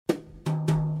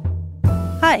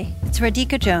Hi, it's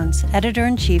Radhika Jones,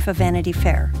 Editor-in-Chief of Vanity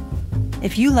Fair.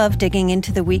 If you love digging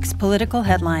into the week's political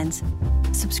headlines,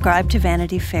 subscribe to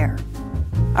Vanity Fair.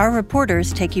 Our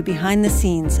reporters take you behind the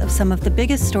scenes of some of the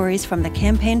biggest stories from the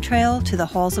campaign trail to the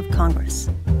halls of Congress.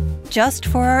 Just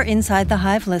for our Inside the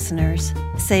Hive listeners,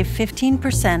 save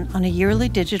 15% on a yearly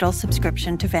digital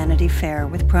subscription to Vanity Fair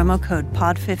with promo code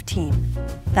POD15.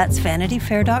 That's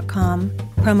vanityfair.com,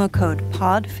 promo code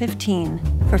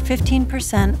POD15 for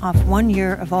 15% off 1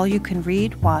 year of all you can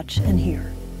read, watch, and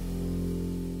hear.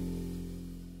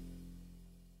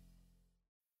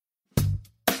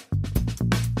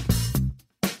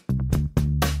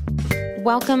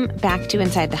 Welcome back to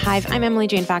Inside the Hive. I'm Emily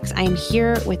Jane Fox. I am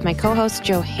here with my co-host,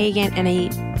 Joe Hagan, and a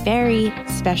very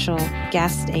special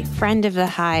guest, a friend of the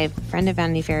Hive, friend of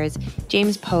Vanity Fair's,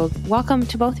 James Pogue. Welcome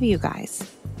to both of you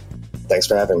guys. Thanks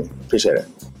for having me. Appreciate it.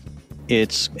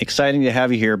 It's exciting to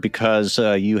have you here because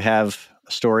you have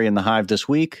a story in the Hive this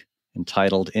week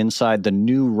entitled Inside the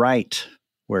New Right,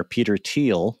 where Peter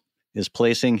Thiel is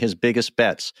placing his biggest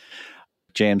bets.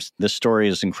 James, this story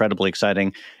is incredibly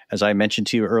exciting. As I mentioned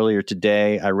to you earlier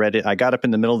today, I read it. I got up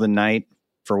in the middle of the night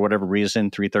for whatever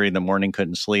reason, 3:30 in the morning,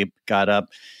 couldn't sleep, got up.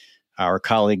 Our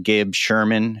colleague Gabe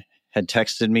Sherman had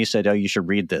texted me, said, "Oh, you should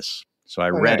read this." So I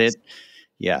read it.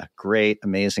 Yeah, great,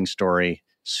 amazing story.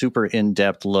 Super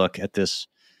in-depth look at this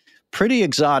pretty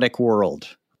exotic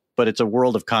world, but it's a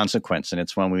world of consequence, and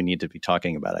it's one we need to be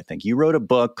talking about, I think. You wrote a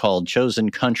book called Chosen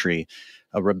Country,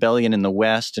 A Rebellion in the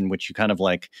West, in which you kind of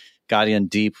like got in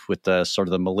deep with the sort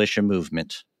of the militia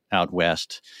movement out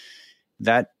west.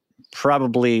 That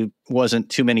probably wasn't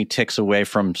too many ticks away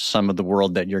from some of the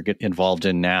world that you're involved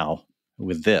in now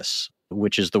with this,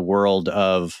 which is the world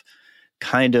of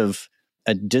kind of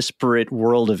a disparate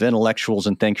world of intellectuals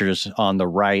and thinkers on the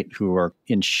right who are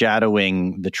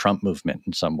shadowing the Trump movement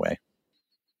in some way.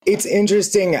 It's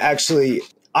interesting, actually.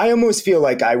 I almost feel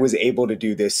like I was able to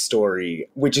do this story,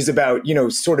 which is about,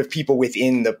 sort of people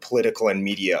within the political and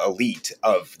media elite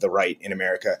of the right in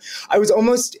America. I was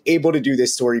almost able to do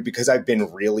this story because I've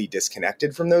been really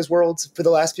disconnected from those worlds for the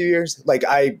last few years. Like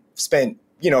I spent,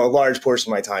 a large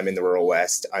portion of my time in the rural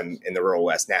West. I'm in the rural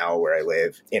West now where I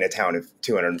live in a town of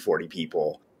 240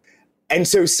 people. And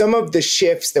so some of the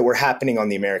shifts that were happening on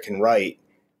the American right,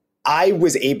 I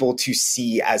was able to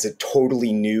see as a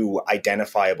totally new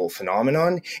identifiable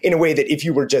phenomenon in a way that if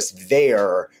you were just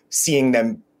there seeing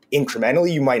them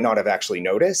incrementally, you might not have actually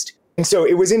noticed. And so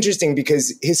it was interesting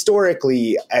because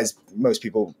historically, as most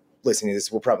people listening to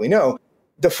this will probably know,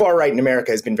 the far right in America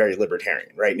has been very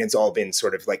libertarian, right? And it's all been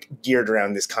sort of like geared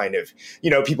around this kind of,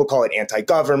 people call it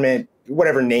anti-government,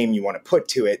 whatever name you want to put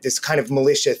to it. This kind of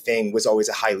militia thing was always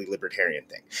a highly libertarian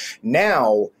thing.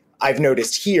 Now, I've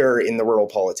noticed here in the rural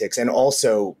politics and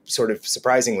also sort of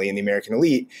surprisingly in the American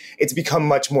elite, it's become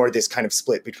much more this kind of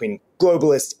split between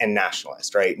globalist and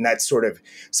nationalist, right? And that's sort of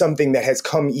something that has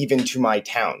come even to my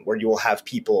town, where you will have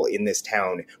people in this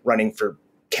town running for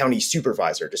county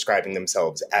supervisor describing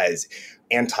themselves as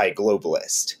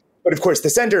anti-globalist. But of course, the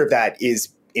center of that is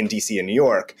in DC and New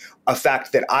York, a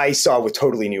fact that I saw with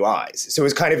totally new eyes. So it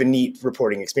was kind of a neat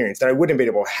reporting experience that I wouldn't have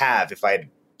been able to have if I had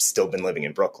still been living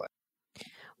in Brooklyn.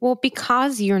 Well,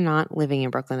 because you're not living in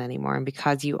Brooklyn anymore and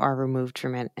because you are removed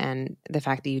from it and the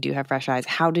fact that you do have fresh eyes,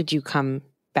 how did you come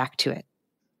back to it?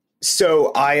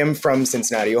 So I am from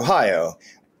Cincinnati, Ohio,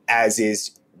 as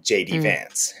is J.D.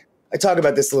 Vance. I talk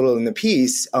about this a little in the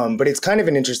piece, but it's kind of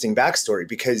an interesting backstory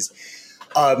because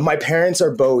my parents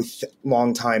are both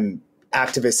longtime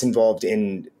activists involved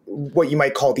in what you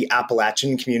might call the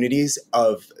Appalachian communities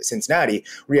of Cincinnati,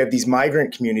 where you have these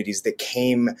migrant communities that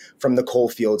came from the coal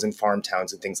fields and farm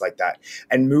towns and things like that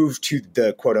and moved to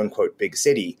the quote unquote big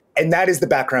city. And that is the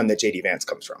background that J.D. Vance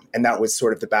comes from. And that was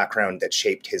sort of the background that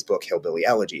shaped his book, Hillbilly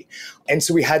Elegy. And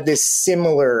so we had this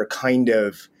similar kind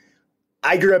of,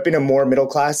 I grew up in a more middle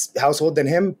class household than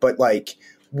him, but like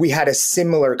we had a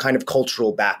similar kind of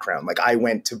cultural background. Like I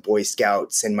went to Boy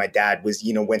Scouts and my dad was,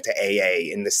 went to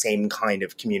AA in the same kind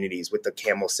of communities with the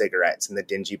Camel cigarettes and the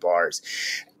dingy bars.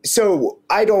 So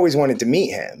I'd always wanted to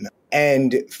meet him.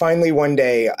 And finally one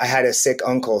day I had a sick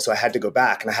uncle, so I had to go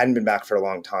back and I hadn't been back for a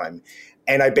long time.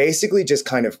 And I basically just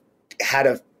kind of had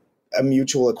a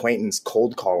mutual acquaintance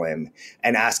cold call him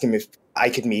and ask him if I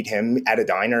could meet him at a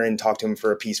diner and talk to him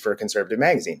for a piece for a conservative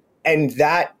magazine. And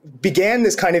that began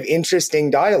this kind of interesting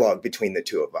dialogue between the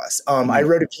two of us. I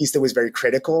wrote a piece that was very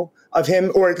critical of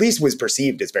him, or at least was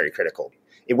perceived as very critical.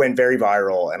 It went very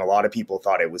viral, and a lot of people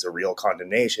thought it was a real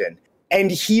condemnation. And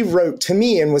he wrote to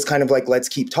me and was kind of like, let's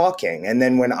keep talking. And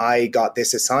then when I got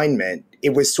this assignment,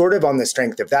 it was sort of on the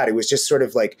strength of that. It was just sort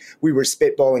of like we were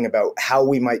spitballing about how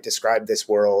we might describe this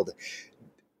world.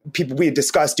 we had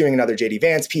discussed doing another JD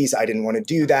Vance piece. I didn't want to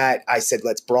do that. I said,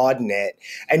 let's broaden it.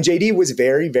 And JD was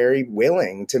very, very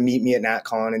willing to meet me at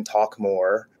NatCon and talk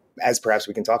more, as perhaps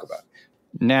we can talk about.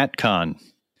 NatCon.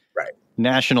 Right.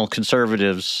 National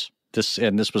Conservatives. This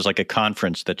was like a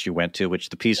conference that you went to, which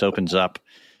the piece opens up.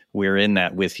 We're in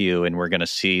that with you, and we're going to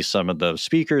see some of the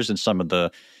speakers and some of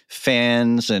the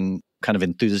fans and kind of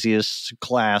enthusiast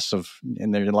class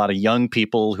and there's a lot of young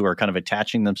people who are kind of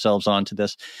attaching themselves onto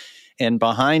this. And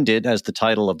behind it, as the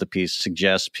title of the piece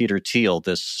suggests, Peter Thiel,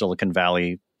 this Silicon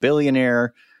Valley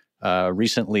billionaire,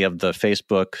 recently of the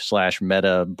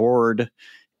Facebook/Meta board,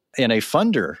 and a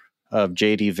funder of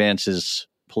JD Vance's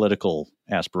political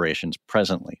aspirations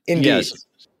presently. Indeed. Yes.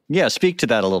 Yeah, speak to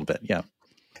that a little bit. Yeah.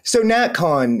 So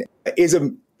NatCon is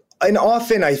an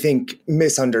often, I think,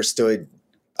 misunderstood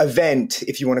event.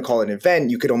 If you want to call it an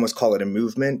event, you could almost call it a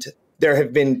movement. There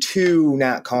have been 2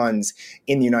 NatCons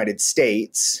in the United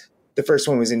States. The first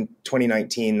one was in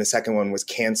 2019. The second one was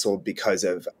canceled because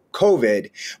of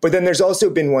COVID. But then there's also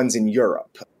been ones in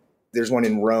Europe. There's one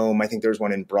in Rome. I think there's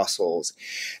one in Brussels.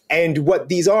 And what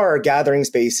these are gathering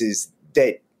spaces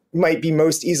that might be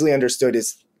most easily understood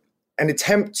as an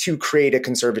attempt to create a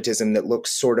conservatism that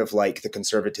looks sort of like the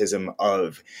conservatism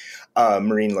of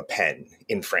Marine Le Pen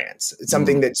in France. It's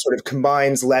something that sort of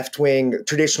combines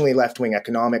traditionally left-wing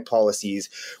economic policies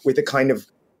with a kind of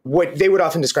what they would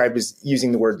often describe as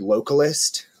using the word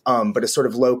localist, but a sort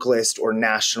of localist or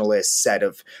nationalist set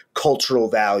of cultural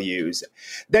values.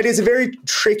 That is a very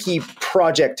tricky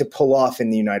project to pull off in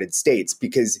the United States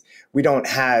because we don't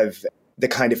have the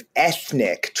kind of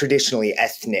traditionally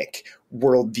ethnic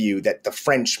worldview that the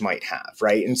French might have,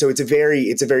 right? And so it's a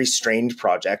very strained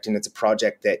project, and it's a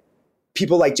project that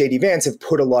people like JD Vance have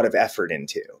put a lot of effort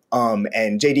into.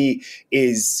 And JD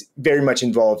is very much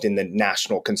involved in the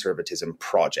national conservatism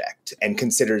project and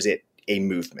considers it a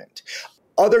movement.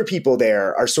 Other people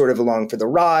there are sort of along for the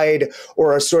ride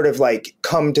or are sort of like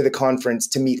come to the conference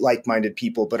to meet like-minded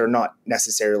people, but are not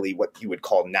necessarily what you would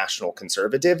call national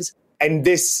conservatives. And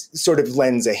this sort of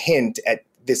lends a hint at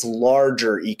this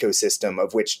larger ecosystem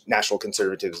of which national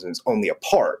conservatism is only a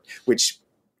part, which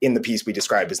in the piece we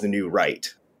describe as the new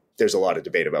right. There's a lot of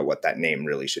debate about what that name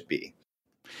really should be.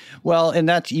 Well, and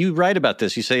you write about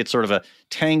this. You say it's sort of a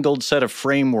tangled set of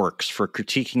frameworks for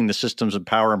critiquing the systems of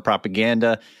power and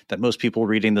propaganda that most people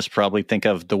reading this probably think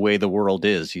of the way the world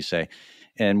is, you say.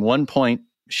 And one point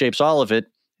shapes all of it.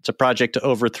 It's a project to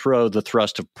overthrow the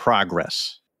thrust of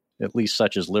progress, at least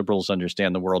such as liberals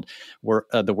understand the word.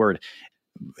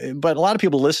 But a lot of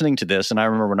people listening to this, and I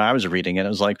remember when I was reading it, it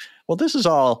was like, well, this is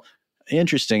all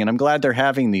interesting, and I'm glad they're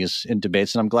having these in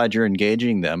debates, and I'm glad you're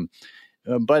engaging them.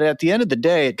 But at the end of the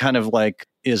day, it kind of like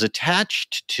is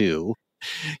attached to,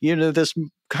 this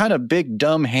kind of big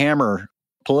dumb hammer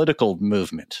political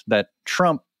movement that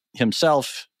Trump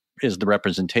himself is the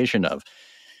representation of.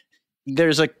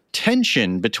 There's a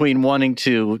tension between wanting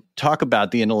to talk about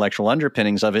the intellectual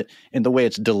underpinnings of it and the way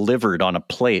it's delivered on a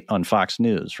plate on Fox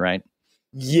News, right?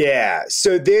 Yeah.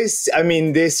 So this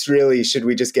really, should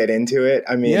we just get into it?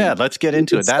 Yeah, let's get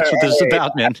into it. That's what this is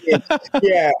about, man.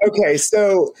 Yeah. Okay.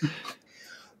 So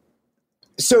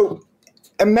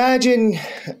imagine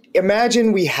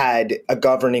we had a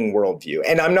governing worldview.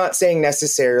 And I'm not saying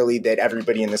necessarily that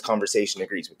everybody in this conversation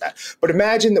agrees with that, but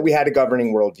imagine that we had a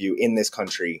governing worldview in this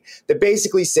country that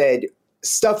basically said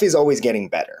stuff is always getting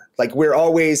better. Like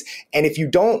and if you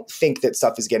don't think that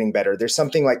stuff is getting better, there's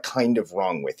something like kind of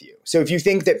wrong with you. So if you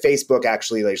think that Facebook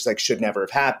actually should never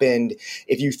have happened,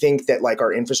 if you think that like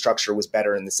our infrastructure was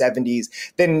better in the 70s,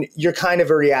 then you're kind of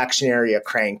a reactionary, a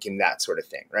crank, and that sort of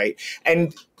thing, right?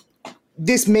 And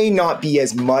this may not be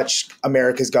as much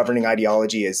America's governing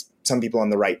ideology as some people on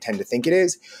the right tend to think it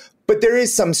is, but there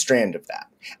is some strand of that.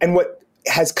 And what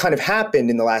has kind of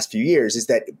happened in the last few years is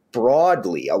that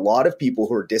broadly, a lot of people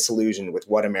who are disillusioned with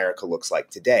what America looks like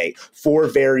today for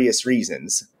various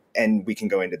reasons, and we can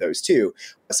go into those too,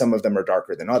 some of them are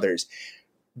darker than others,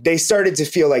 they started to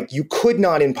feel like you could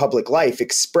not in public life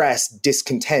express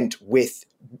discontent with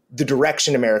the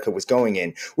direction America was going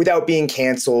in without being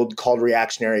canceled, called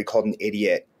reactionary, called an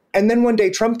idiot. And then one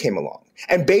day Trump came along.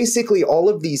 And basically all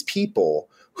of these people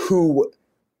who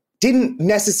didn't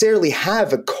necessarily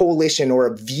have a coalition or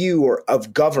a view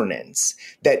of governance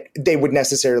that they would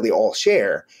necessarily all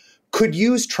share, could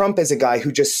use Trump as a guy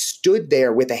who just stood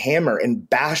there with a hammer and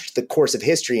bashed the course of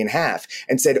history in half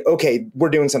and said, okay, we're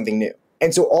doing something new.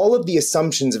 And so all of the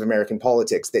assumptions of American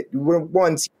politics that were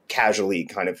once casually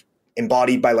kind of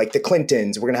embodied by like the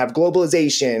Clintons, we're going to have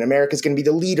globalization, America's going to be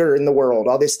the leader in the world,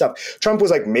 all this stuff. Trump was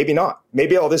like, maybe not.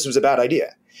 Maybe all this was a bad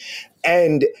idea.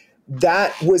 And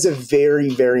that was a very,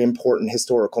 very important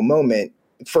historical moment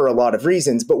for a lot of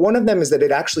reasons, but one of them is that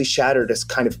it actually shattered this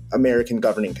kind of American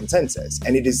governing consensus,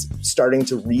 and it is starting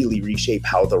to really reshape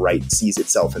how the right sees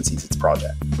itself and sees its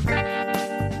project.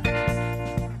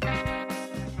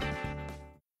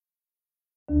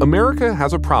 America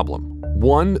has a problem,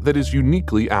 one that is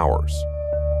uniquely ours.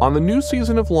 On the new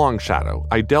season of Long Shadow,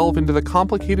 I delve into the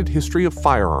complicated history of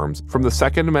firearms from the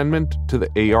Second Amendment to the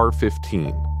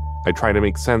AR-15. I try to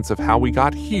make sense of how we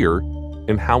got here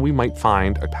and how we might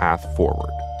find a path forward.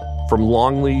 From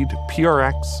Longlead,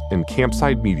 PRX, and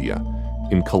Campside Media,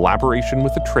 in collaboration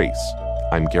with The Trace,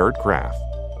 I'm Garrett Graff,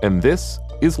 and this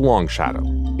is Long Shadow,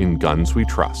 in Guns We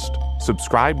Trust.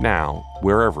 Subscribe now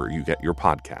wherever you get your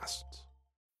podcasts.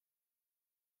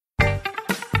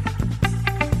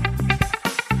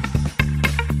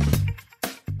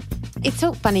 It's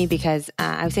so funny because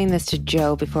I was saying this to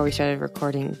Joe before we started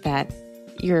recording, that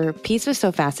your piece was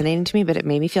so fascinating to me, but it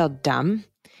made me feel dumb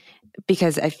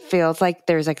because it feels like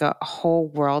there's like a whole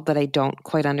world that I don't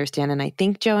quite understand. And I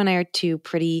think Joe and I are two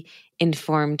pretty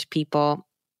informed people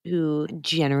who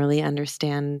generally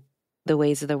understand the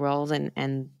ways of the world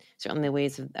and certainly the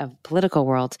ways of political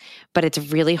worlds. But it's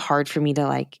really hard for me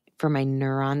to for my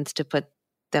neurons to put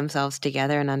themselves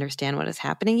together and understand what is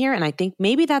happening here. And I think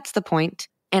maybe that's the point.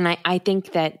 And I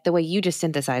think that the way you just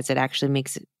synthesized it actually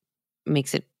makes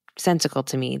it sensical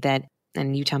to me that,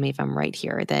 and you tell me if I'm right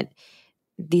here, that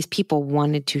these people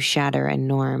wanted to shatter a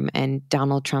norm, and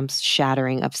Donald Trump's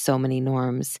shattering of so many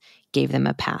norms gave them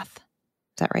a path.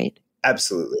 Is that right?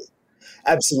 Absolutely.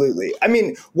 Absolutely. I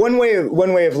mean, one way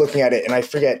of looking at it, and I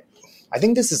forget, I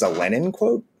think this is a Lenin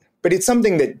quote, but it's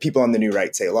something that people on the new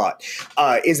right say a lot,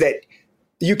 is that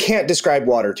you can't describe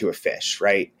water to a fish,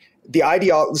 right?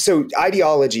 So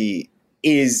ideology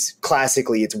is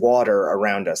classically, it's water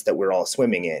around us that we're all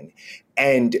swimming in.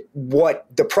 And what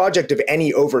the project of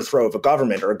any overthrow of a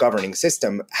government or a governing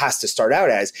system has to start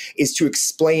out as is to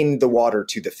explain the water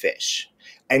to the fish.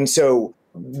 And so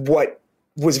what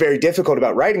was very difficult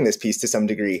about writing this piece to some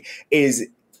degree is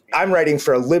I'm writing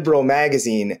for a liberal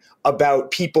magazine about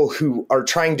people who are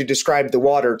trying to describe the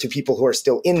water to people who are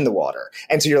still in the water.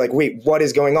 And so you're like, wait, what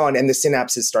is going on? And the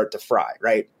synapses start to fry,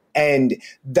 right? And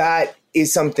that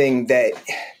is something that,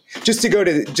 just to go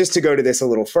to this a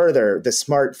little further, the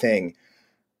smart thing,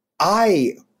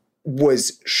 I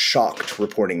was shocked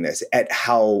reporting this at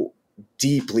how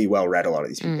deeply well read a lot of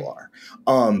these people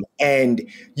are. And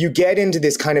you get into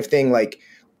this kind of thing, like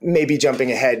maybe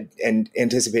jumping ahead and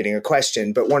anticipating a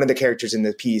question, but one of the characters in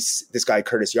the piece, this guy,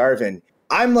 Curtis Yarvin,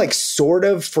 I'm sort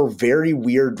of, for very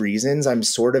weird reasons, I'm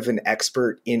sort of an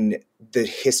expert in the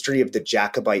history of the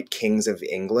Jacobite kings of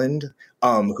England,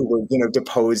 who were,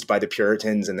 deposed by the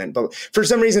Puritans. And then, but for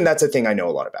some reason, that's a thing I know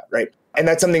a lot about, right? And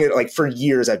that's something that for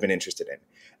years I've been interested in.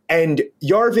 And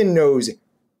Yarvin knows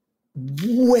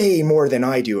way more than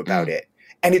I do about it.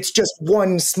 And it's just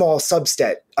one small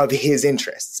subset of his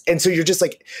interests. And so you're just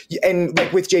and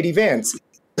with J.D. Vance,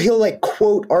 he'll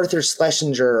quote Arthur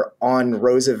Schlesinger on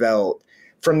Roosevelt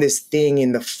from this thing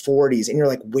in the 40s. And you're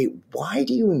like, wait, why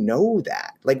do you know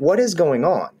that? What is going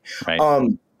on? Right.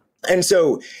 And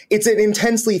so it's an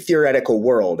intensely theoretical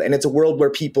world. And it's a world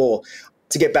where people,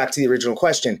 to get back to the original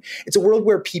question, it's a world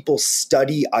where people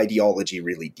study ideology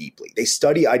really deeply. They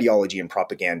study ideology and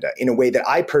propaganda in a way that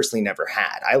I personally never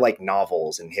had. I like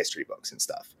novels and history books and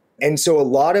stuff. And so a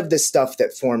lot of the stuff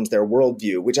that forms their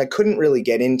worldview, which I couldn't really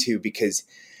get into because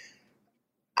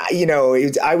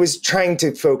I was trying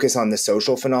to focus on the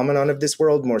social phenomenon of this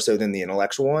world more so than the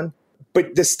intellectual one.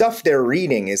 But the stuff they're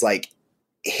reading is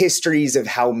histories of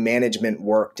how management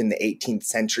worked in the 18th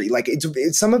century.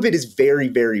 It's some of it is very,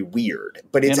 very weird,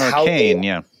 but it's and how arcane,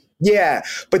 yeah.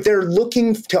 But they're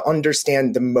looking to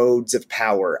understand the modes of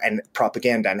power and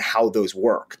propaganda and how those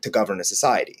work to govern a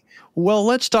society. Well,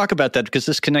 let's talk about that because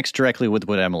this connects directly with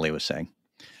what Emily was saying.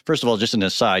 First of all, just an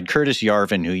aside, Curtis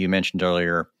Yarvin, who you mentioned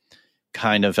earlier,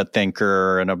 kind of a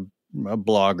thinker and a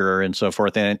blogger and so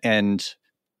forth, and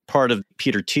part of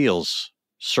Peter Thiel's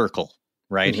circle,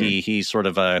 right? Mm-hmm. He's sort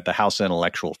of the house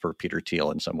intellectual for Peter Thiel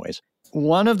in some ways.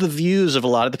 One of the views of a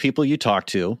lot of the people you talk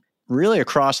to, really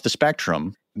across the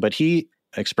spectrum, but he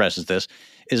expresses this,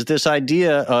 is this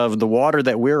idea of the water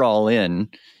that we're all in.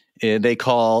 They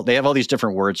have all these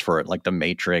different words for it, like the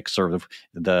matrix or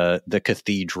the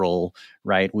cathedral,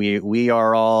 right? We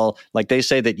are all, they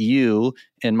say that you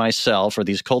and myself are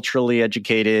these culturally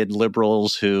educated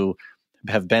liberals who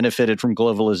have benefited from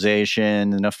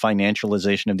globalization and a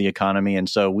financialization of the economy. And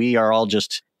so we are all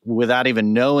just, without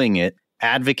even knowing it,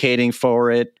 advocating for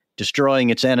it,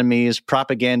 destroying its enemies,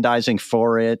 propagandizing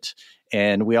for it.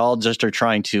 And we all just are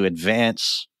trying to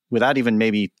advance without even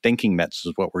maybe thinking that's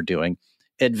what we're doing.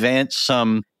 advance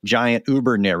some giant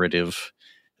Uber narrative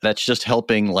that's just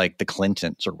helping like the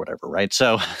Clintons or whatever, right?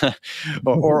 So,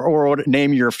 or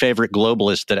name your favorite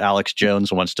globalist that Alex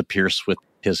Jones wants to pierce with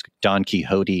his Don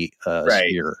Quixote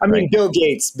spear. I mean, Bill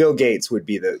Gates would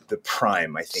be the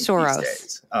prime, I think, Soros. these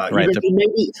days. Right.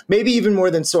 Maybe even more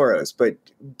than Soros, but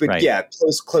right. Yeah,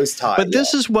 close tie. But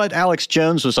this is what Alex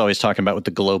Jones was always talking about with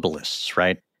the globalists,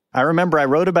 right? I remember I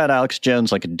wrote about Alex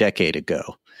Jones like a decade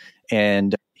ago,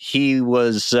 and he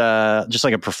was just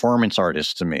like a performance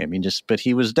artist to me. I mean, but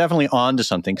he was definitely on to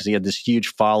something because he had this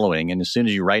huge following. And as soon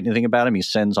as you write anything about him, he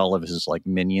sends all of his like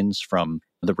minions from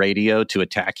the radio to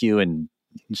attack you and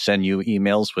send you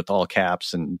emails with all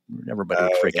caps, and everybody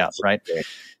would freak out, right? Great.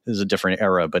 This is a different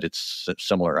era, but it's a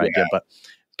similar idea.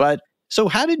 But so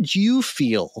how did you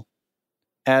feel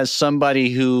as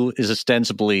somebody who is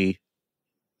ostensibly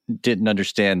didn't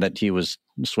understand that he was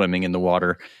swimming in the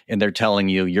water, and they're telling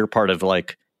you you're part of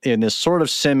like, in this sort of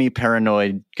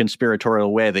semi-paranoid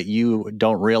conspiratorial way that you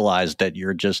don't realize that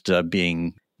you're just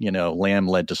being, lamb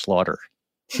led to slaughter?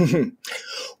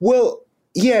 Well,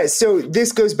 yeah. So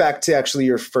this goes back to actually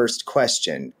your first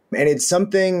question. And it's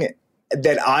something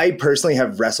that I personally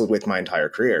have wrestled with my entire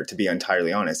career, to be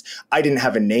entirely honest. I didn't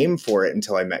have a name for it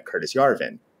until I met Curtis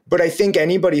Yarvin. But I think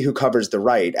anybody who covers the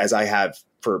right, as I have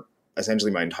for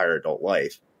essentially my entire adult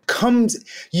life,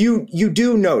 you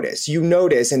do notice,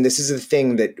 and this is the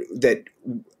thing that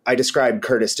I described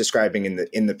Curtis describing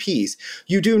in the piece,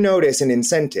 you do notice an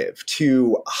incentive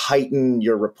to heighten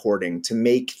your reporting, to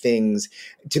make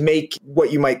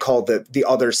what you might call the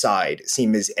other side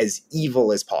seem as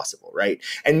evil as possible, right?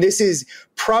 And this is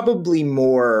probably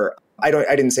more, I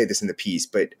didn't say this in the piece,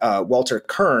 but Walter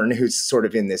Kern, who's sort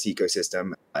of in this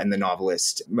ecosystem, and the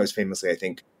novelist, most famously, I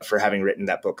think, for having written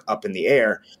that book Up in the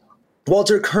Air,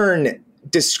 Walter Kern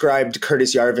described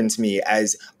Curtis Yarvin to me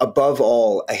as, above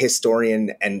all, a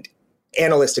historian and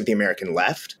analyst of the American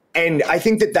left. And I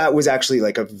think that was actually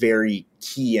like a very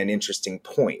key and interesting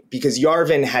point, because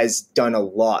Yarvin has done a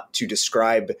lot to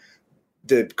describe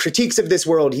the critiques of this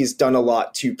world. He's done a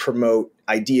lot to promote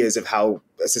ideas of how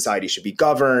a society should be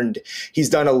governed. He's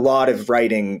done a lot of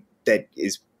writing that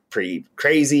is pretty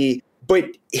crazy.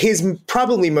 But his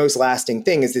probably most lasting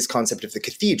thing is this concept of the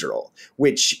cathedral,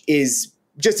 which is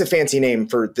just a fancy name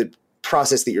for the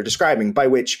process that you're describing, by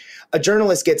which a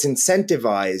journalist gets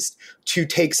incentivized to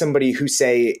take somebody who,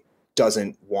 say,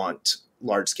 doesn't want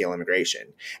large-scale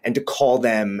immigration and to call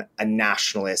them a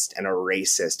nationalist and a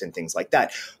racist and things like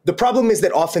that. The problem is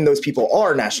that often those people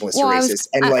are nationalists or racist.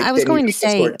 I was going to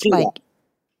say,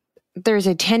 there's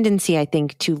a tendency, I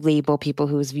think, to label people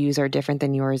whose views are different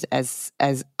than yours as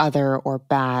other or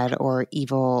bad or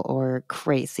evil or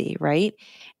crazy, right?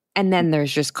 And then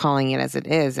there's just calling it as it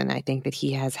is. And I think that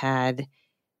he has had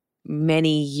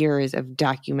many years of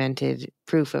documented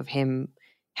proof of him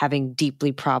having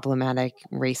deeply problematic,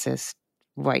 racist,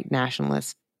 white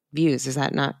nationalist views. Is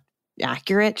that not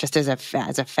accurate, just as a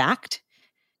fact?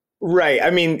 Right.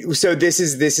 I mean, so this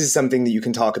is something that you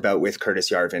can talk about with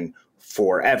Curtis Yarvin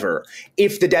forever.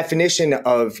 If the definition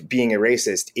of being a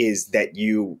racist is that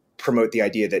you promote the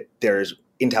idea that there's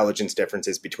intelligence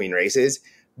differences between races,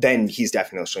 then he's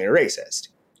definitely a racist.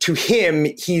 To him,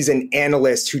 he's an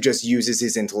analyst who just uses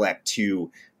his intellect to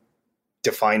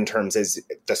define terms as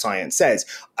the science says.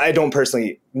 I don't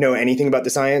personally know anything about the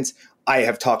science. I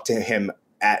have talked to him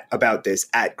about this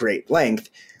at great length.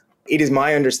 It is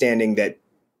my understanding that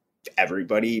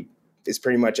everybody is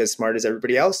pretty much as smart as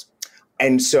everybody else.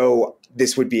 And so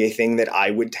this would be a thing that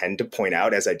I would tend to point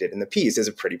out, as I did in the piece, as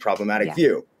a pretty problematic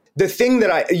view. The thing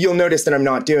that you'll notice that I'm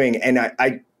not doing, and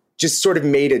I just sort of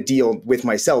made a deal with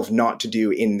myself not to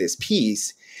do in this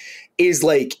piece, is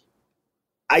like,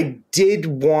 I did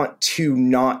want to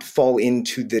not fall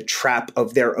into the trap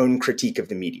of their own critique of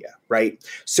the media, right?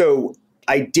 So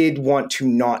I did want to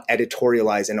not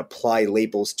editorialize and apply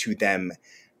labels to them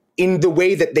in the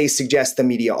way that they suggest the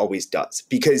media always does.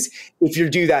 Because if you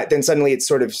do that, then suddenly it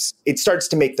starts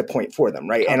to make the point for them,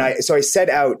 right? And so I set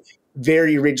out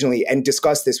very originally and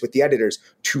discussed this with the editors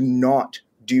to not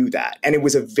do that. And it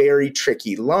was a very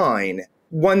tricky line,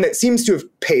 one that seems to have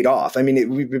paid off. I mean,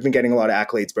 we've been getting a lot of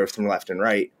accolades both from left and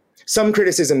right. Some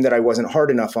criticism that I wasn't hard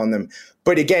enough on them.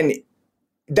 But again,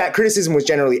 that criticism was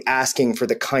generally asking for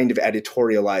the kind of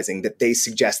editorializing that they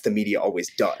suggest the media always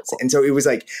does. And so it was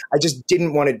like, I just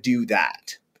didn't want to do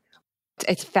that.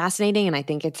 It's fascinating. And I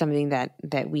think it's something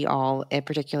that we all,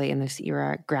 particularly in this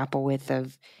era, grapple with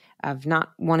of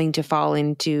not wanting to fall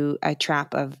into a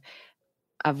trap of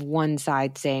one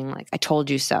side saying like, I told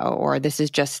you so, or this is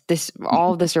just this,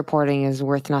 all of this reporting is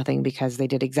worth nothing because they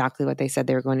did exactly what they said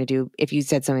they were going to do if you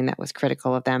said something that was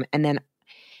critical of them. And then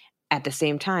at the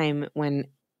same time, when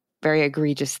very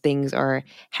egregious things are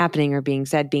happening or being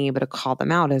said, being able to call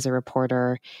them out as a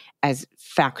reporter as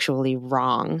factually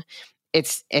wrong.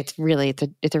 It's a really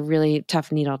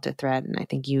tough needle to thread, and I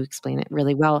think you explain it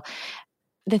really well.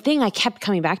 The thing I kept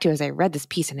coming back to as I read this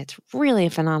piece, and it's really a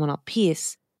phenomenal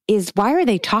piece, is why are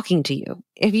they talking to you?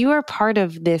 If you are part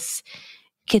of this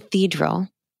cathedral,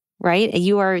 right?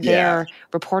 You are there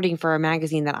reporting for a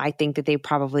magazine that I think that they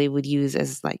probably would use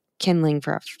as like kindling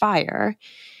for a fire,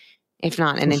 if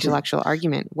not an intellectual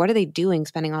argument. What are they doing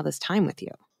spending all this time with you?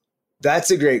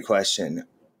 That's a great question.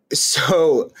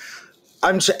 So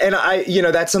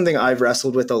that's something I've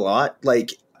wrestled with a lot.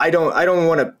 Like, I don't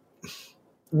want to,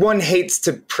 one hates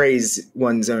to praise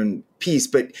one's own piece,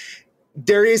 but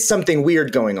there is something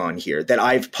weird going on here that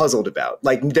I've puzzled about.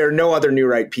 Like, there are no other New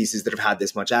Right pieces that have had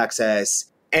this much access.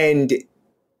 And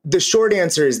the short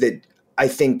answer is that I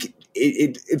think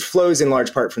it flows in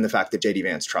large part from the fact that JD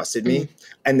Vance trusted me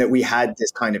and that we had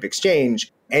this kind of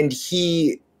exchange. And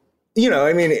he, we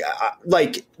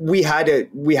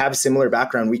have a similar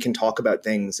background. We can talk about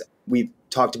things. We've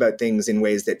talked about things in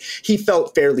ways that he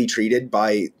felt fairly treated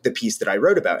by the piece that I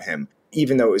wrote about him,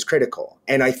 even though it was critical.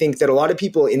 And I think that a lot of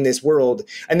people in this world,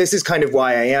 and this is kind of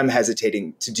why I am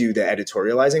hesitating to do the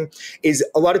editorializing, is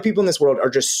a lot of people in this world are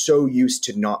just so used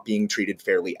to not being treated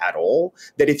fairly at all,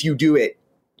 that if you do it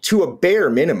to a bare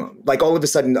minimum, like all of a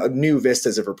sudden new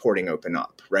vistas of reporting open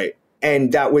up, right?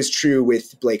 And that was true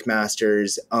with Blake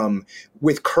Masters.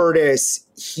 With Curtis,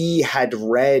 he had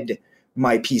read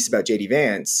my piece about JD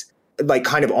Vance, like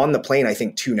kind of on the plane, I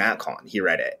think, to NatCon. He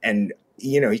read it. And,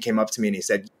 he came up to me and he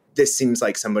said, this seems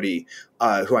like somebody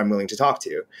who I'm willing to talk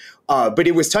to. But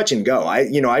it was touch and go.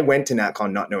 I went to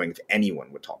NatCon not knowing if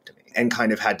anyone would talk to me and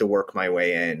kind of had to work my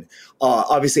way in.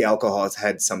 Obviously, alcohol has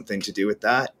had something to do with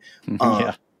that.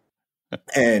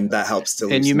 And that helps to.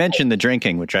 And you mentioned the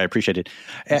drinking, which I appreciated.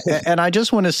 And I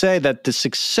just want to say that the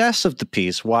success of the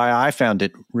piece, why I found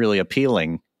it really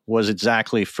appealing, was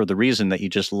exactly for the reason that you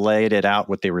just laid it out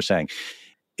what they were saying.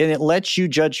 And it lets you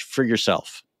judge for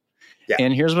yourself. Yeah.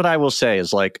 And here's what I will say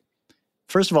is, like,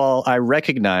 first of all, I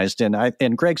recognized,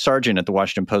 and Greg Sargent at the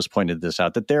Washington Post pointed this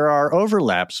out, that there are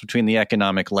overlaps between the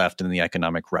economic left and the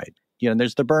economic right.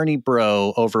 There's the Bernie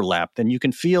bro overlap, and you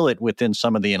can feel it within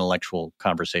some of the intellectual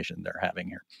conversation they're having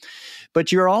here.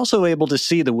 But you're also able to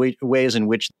see the ways in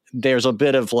which there's a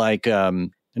bit of like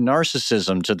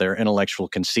narcissism to their intellectual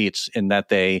conceits, in that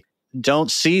they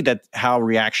don't see that how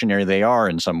reactionary they are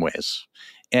in some ways,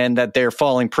 and that they're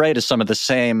falling prey to some of the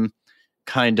same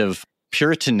kind of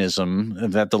puritanism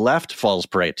that the left falls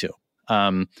prey to.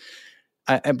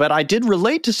 But I did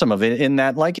relate to some of it in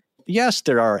that, like, yes,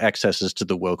 there are excesses to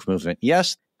the woke movement.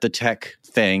 Yes, the tech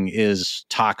thing is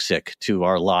toxic to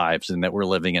our lives and that we're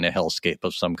living in a hellscape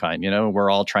of some kind. We're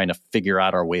all trying to figure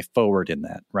out our way forward in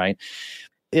that, right?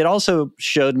 It also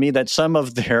showed me that some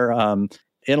of their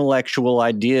intellectual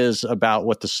ideas about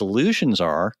what the solutions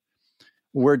are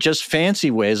were just fancy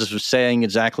ways of saying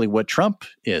exactly what Trump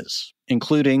is,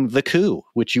 including the coup,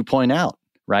 which you point out,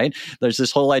 right? There's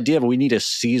this whole idea of we need a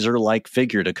Caesar-like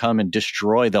figure to come and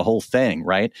destroy the whole thing,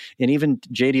 right? And even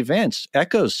JD Vance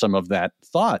echoes some of that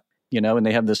thought, and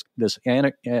they have this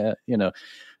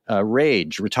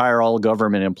rage, retire all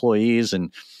government employees,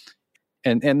 and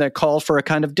that call for a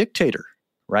kind of dictator,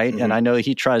 right? Mm-hmm. And I know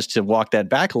he tries to walk that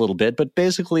back a little bit, but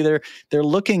basically they're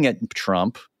looking at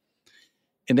Trump,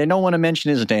 and they don't want to mention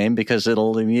his name because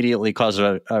it'll immediately cause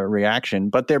a reaction,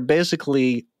 but they're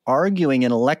basically arguing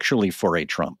intellectually for a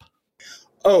Trump.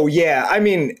 Oh, yeah. I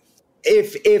mean,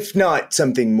 if not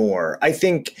something more, I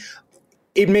think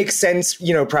it makes sense,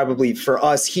 probably for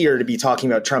us here to be talking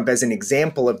about Trump as an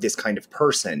example of this kind of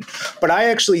person. But I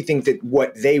actually think that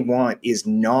what they want is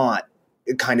not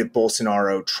a kind of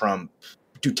Bolsonaro, Trump,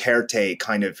 Duterte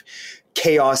kind of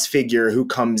chaos figure who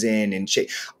comes in and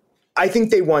I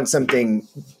think they want something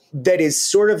that is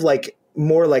sort of like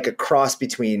more like a cross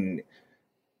between,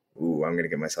 I'm going to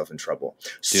get myself in trouble.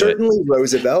 Certainly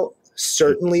Roosevelt,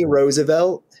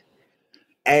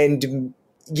 and,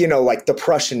 like the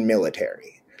Prussian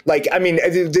military. Like, I mean,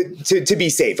 to be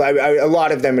safe, a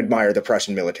lot of them admire the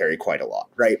Prussian military quite a lot,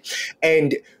 right?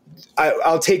 And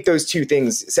I'll take those two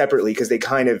things separately because they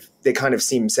kind of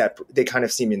seem separate. They kind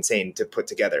of seem insane to put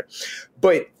together.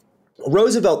 But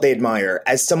Roosevelt they admire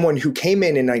as someone who came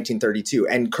in 1932,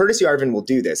 and Curtis Yarvin will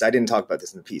do this. I didn't talk about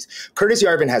this in the piece. Curtis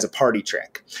Yarvin has a party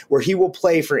trick where he will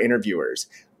play for interviewers.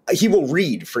 He will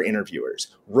read for interviewers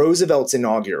Roosevelt's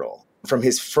inaugural from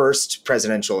his first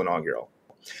presidential inaugural.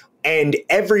 And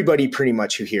everybody pretty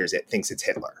much who hears it thinks it's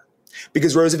Hitler.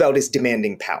 because Roosevelt is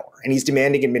demanding power, and he's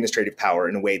demanding administrative power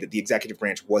in a way that the executive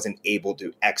branch wasn't able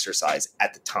to exercise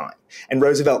at the time. And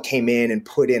Roosevelt came in and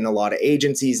put in a lot of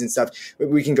agencies and stuff.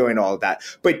 We can go into all of that.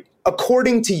 But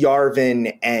according to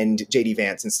Yarvin and J.D.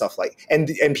 Vance and stuff and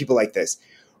people like this,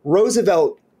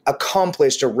 Roosevelt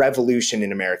accomplished a revolution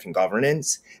in American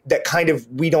governance that kind of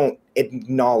we don't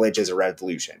acknowledge as a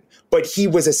revolution. But he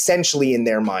was essentially, in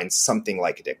their minds, something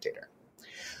like a dictator.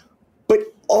 But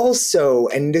also,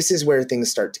 and this is where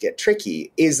things start to get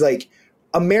tricky, is like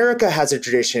America has a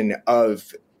tradition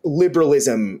of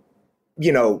liberalism,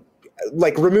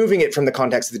 like removing it from the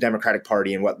context of the Democratic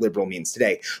Party and what liberal means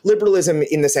today. Liberalism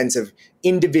in the sense of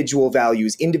individual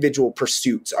values, individual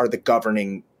pursuits are the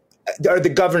governing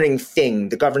thing,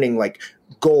 the governing like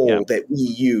goal that we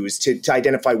use to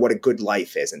identify what a good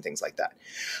life is and things like that.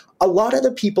 A lot of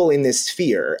the people in this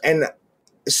sphere, and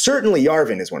certainly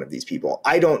Yarvin is one of these people.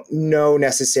 I don't know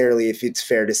necessarily if it's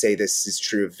fair to say this is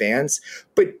true of Vance,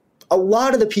 but a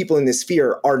lot of the people in this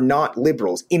sphere are not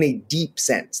liberals in a deep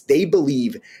sense. They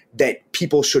believe that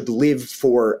people should live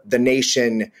for the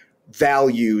nation,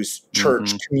 values,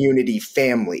 church, community,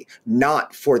 family,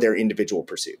 not for their individual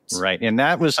pursuits. Right. And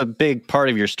that was a big part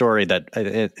of your story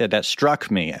that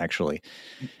struck me, actually,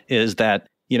 is that,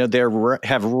 there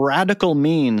have radical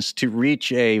means to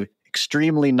reach a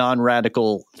extremely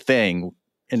non-radical thing,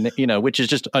 and which is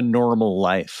just a normal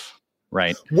life,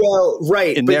 right? Well,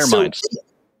 right. In their minds.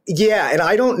 Yeah, and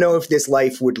I don't know if this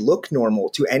life would look normal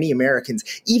to any Americans,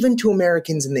 even to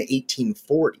Americans in the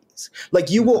 1840s. Like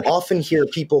you will often hear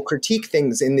people critique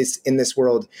things in this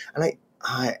world, and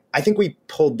I think we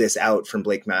pulled this out from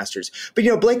Blake Masters. But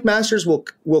Blake Masters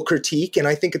will critique, and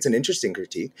I think it's an interesting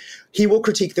critique. He will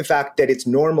critique the fact that it's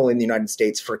normal in the United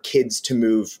States for kids to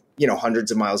move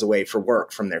hundreds of miles away for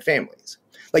work from their families.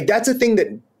 Like that's a thing that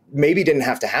maybe didn't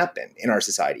have to happen in our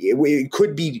society. It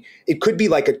could be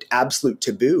like an absolute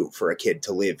taboo for a kid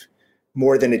to live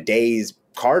more than a day's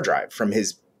car drive from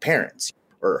his parents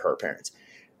or her parents.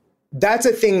 That's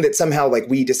a thing that somehow like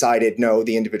we decided, no,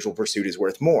 the individual pursuit is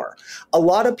worth more. A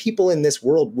lot of people in this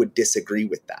world would disagree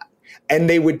with that. And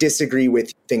they would disagree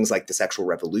with things like the sexual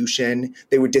revolution.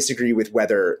 They would disagree with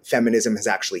whether feminism has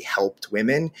actually helped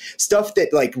women. Stuff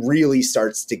that like really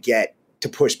starts to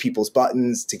push people's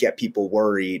buttons, to get people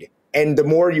worried. And the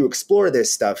more you explore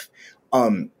this stuff,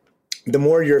 the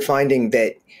more you're finding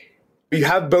that you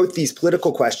have both these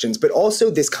political questions, but also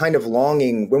this kind of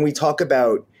longing when we talk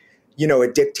about, a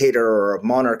dictator or a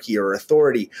monarchy or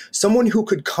authority, someone who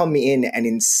could come in and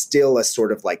instill a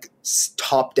sort of like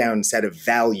top-down set of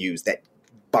values that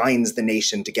binds the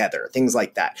nation together, things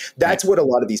like that. That's what a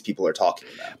lot of these people are talking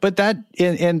about. But that,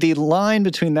 and the line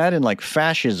between that and like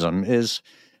fascism is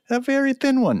a very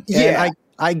thin one. Yeah. And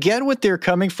I get what they're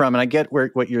coming from, and I get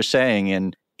what you're saying,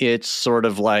 and it's sort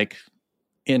of like,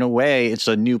 in a way, it's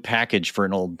a new package for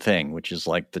an old thing, which is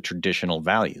like the traditional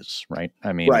values, right?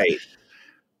 I mean, right.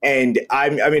 And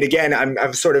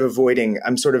I'm sort of avoiding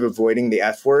the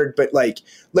F word, but like,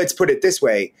 let's put it this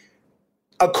way.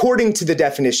 According to the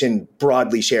definition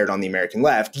broadly shared on the American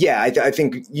left, I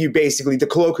think you basically, the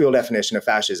colloquial definition of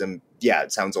fascism,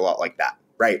 it sounds a lot like that,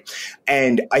 right?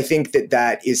 And I think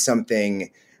that is something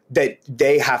that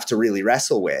they have to really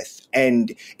wrestle with.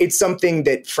 And it's something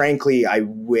that, frankly, I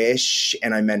wish,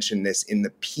 and I mentioned this in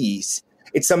the piece,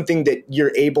 it's something that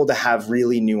you're able to have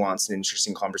really nuanced and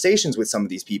interesting conversations with some of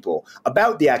these people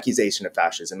about the accusation of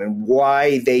fascism and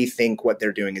why they think what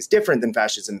they're doing is different than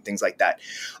fascism and things like that.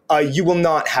 You will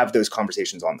not have those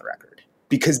conversations on the record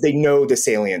because they know the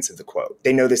salience of the quote.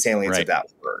 They know the salience of that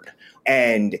word.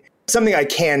 And something I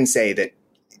can say that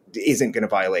isn't going to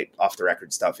violate off the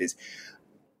record stuff is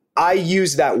I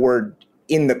use that word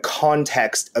in the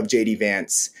context of J.D.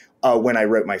 Vance when I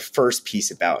wrote my first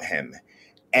piece about him.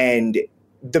 And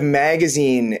the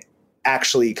magazine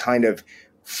actually kind of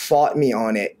fought me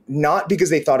on it, not because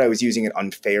they thought I was using it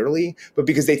unfairly, but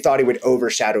because they thought it would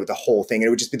overshadow the whole thing. And it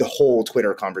would just be the whole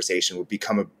Twitter conversation would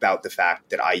become about the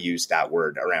fact that I used that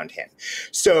word around him.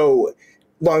 So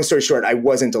long story short, I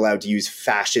wasn't allowed to use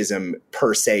fascism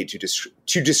per se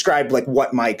to describe like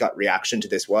what my gut reaction to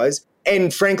this was.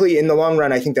 And frankly, in the long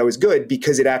run, I think that was good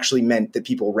because it actually meant that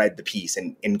people read the piece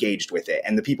and engaged with it.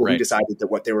 And the people who decided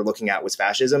that what they were looking at was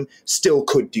fascism still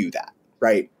could do that,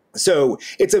 right? So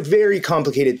it's a very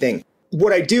complicated thing.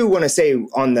 What I do want to say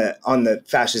on the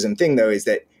fascism thing, though, is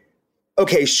that,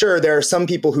 okay, sure, there are some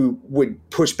people who would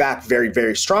push back very,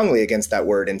 very strongly against that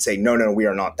word and say, no, we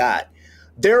are not that.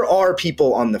 There are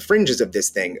people on the fringes of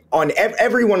this thing, on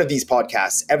every one of these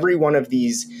podcasts, every one of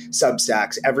these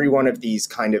Substacks, every one of these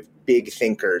kind of big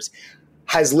thinkers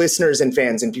has listeners and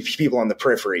fans and people on the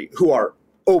periphery who are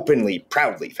openly,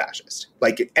 proudly fascist,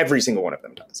 like every single one of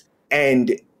them does.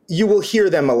 And you will hear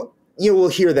them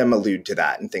allude to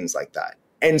that and things like that.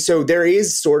 And so there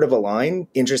is sort of a line,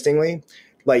 interestingly,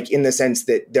 like in the sense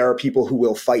that there are people who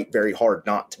will fight very hard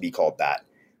not to be called that,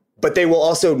 but they will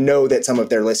also know that some of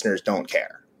their listeners don't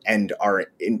care and are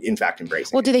in fact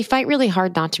embracing Well, it. do they fight really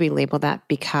hard not to be labeled that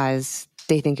because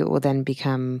they think it will then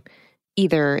become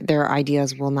either their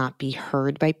ideas will not be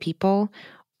heard by people,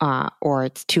 or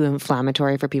it's too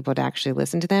inflammatory for people to actually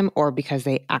listen to them, or because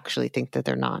they actually think that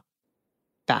they're not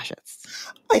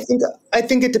fascists? I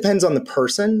think it depends on the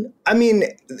person. I mean,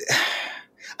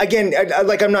 again,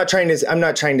 I'm not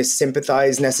trying to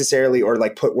sympathize necessarily or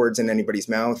like put words in anybody's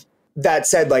mouth. That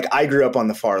said, like I grew up on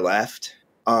the far left.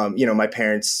 My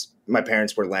parents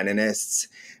were Leninists,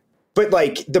 but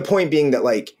like the point being that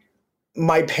like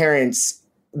my parents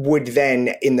would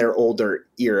then in their older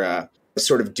era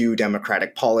sort of do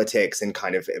democratic politics and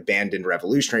kind of abandon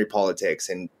revolutionary politics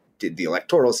and did the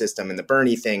electoral system and the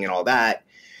Bernie thing and all that.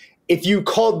 If you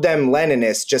called them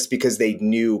Leninists just because they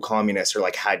knew communists or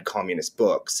like had communist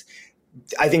books,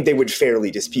 I think they would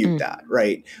fairly dispute that,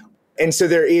 right? And so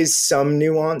there is some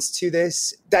nuance to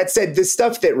this. That said, the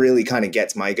stuff that really kind of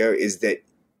gets my goat is that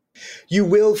you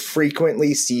will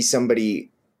frequently see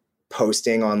somebody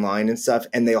posting online and stuff,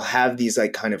 and they'll have these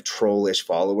like kind of trollish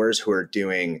followers who are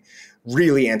doing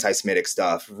really anti-Semitic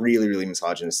stuff, really, really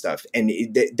misogynist stuff. And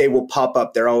they will pop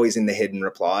up. They're always in the hidden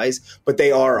replies, but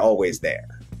they are always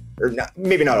there. Or not,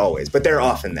 maybe not always, but they're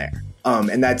often there.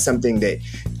 And that's something that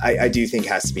I do think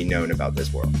has to be known about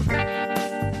this world.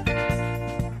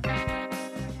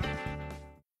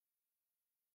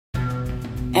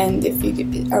 And if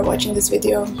you are watching this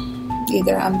video,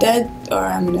 either I'm dead or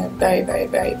I'm in a very, very,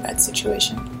 very bad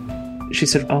situation. She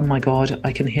said, "Oh my God,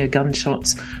 I can hear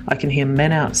gunshots. I can hear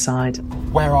men outside."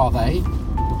 Where are they?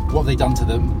 What have they done to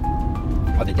them?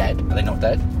 Are they dead? Are they not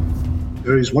dead?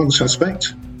 There is one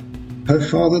suspect, her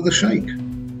father, the Sheikh.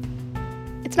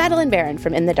 It's Madeline Barron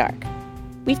from In the Dark.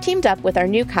 We've teamed up with our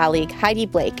new colleague Heidi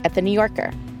Blake at The New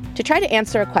Yorker to try to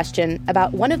answer a question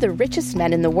about one of the richest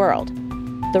men in the world,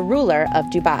 the ruler of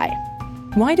Dubai.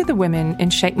 Why do the women in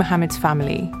Sheikh Mohammed's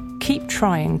family keep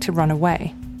trying to run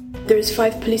away? There's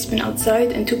 5 policemen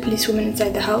outside and 2 policewomen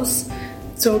inside the house.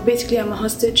 So basically I'm a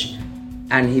hostage.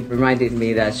 And he reminded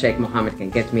me that Sheikh Mohammed can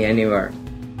get me anywhere.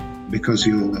 Because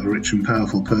you're a rich and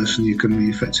powerful person, you can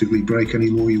effectively break any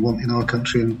law you want in our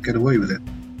country and get away with it.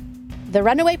 The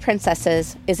Runaway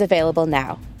Princesses is available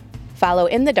now. Follow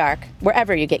In the Dark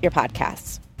wherever you get your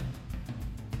podcasts.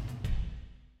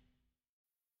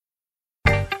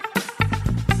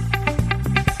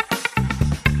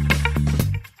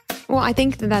 Well, I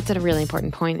think that's a really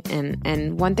important point.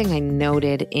 And one thing I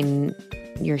noted in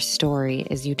your story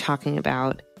is you talking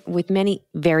about with many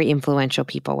very influential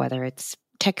people, whether it's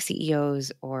tech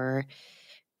CEOs or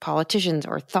politicians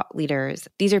or thought leaders,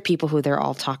 these are people who they're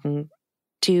all talking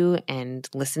to and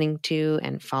listening to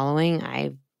and following.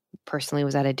 I personally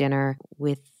was at a dinner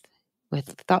with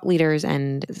thought leaders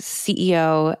and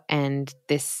CEO, and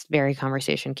this very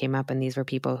conversation came up, and these were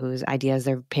people whose ideas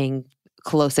they're paying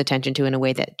close attention to in a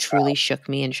way that truly shook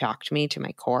me and shocked me to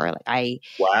my core. Like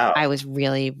I was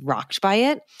really rocked by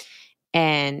it.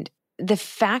 And the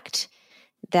fact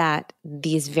that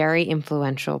these very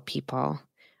influential people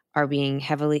are being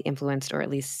heavily influenced or at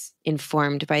least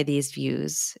informed by these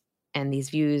views, and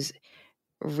these views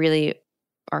really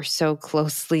are so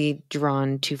closely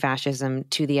drawn to fascism,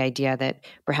 to the idea that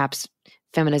perhaps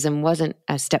feminism wasn't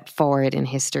a step forward in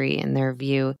history in their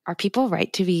view. Are people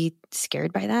right to be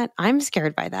scared by that? I'm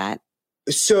scared by that.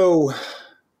 So,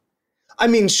 I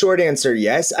mean, short answer,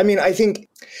 yes. I mean, I think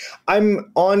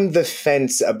I'm on the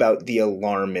fence about the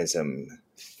alarmism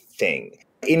thing,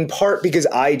 in part because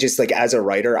I just, like, as a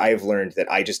writer, I've learned that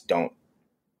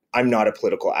I'm not a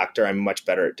political actor. I'm much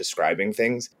better at describing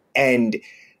things. And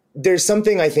there's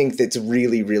something I think that's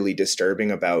really, really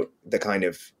disturbing about the kind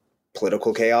of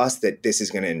political chaos that this is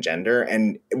going to engender.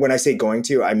 And when I say going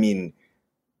to, I mean,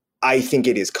 I think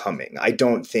it is coming. I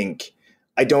don't think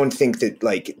that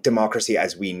like democracy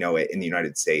as we know it in the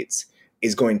United States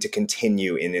is going to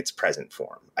continue in its present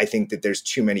form. I think that there's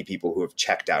too many people who have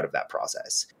checked out of that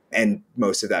process, and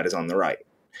most of that is on the right.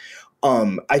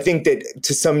 I think that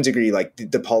to some degree, like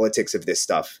the politics of this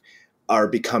stuff are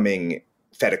becoming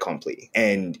fait accompli.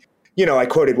 And, I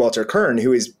quoted Walter Kern,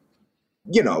 who is,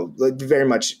 very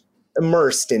much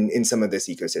immersed in some of this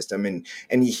ecosystem.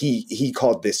 And he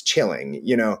called this chilling,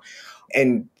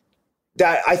 and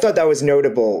that I thought that was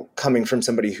notable coming from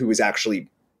somebody who was actually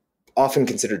often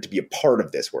considered to be a part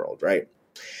of this world. Right.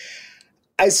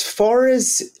 As far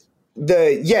as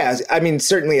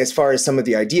Certainly as far as some of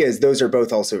the ideas, those are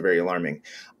both also very alarming.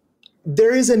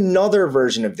 There is another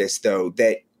version of this, though,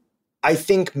 that I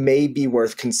think may be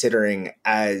worth considering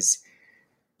as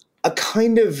a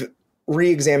kind of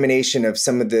re-examination of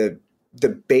some of the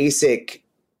basic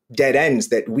dead ends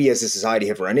that we as a society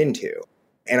have run into.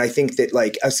 And I think that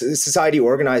like a society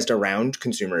organized around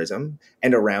consumerism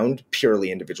and around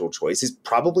purely individual choice is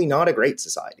probably not a great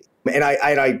society. And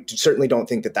I certainly don't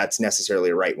think that that's necessarily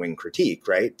a right-wing critique,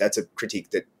 right? That's a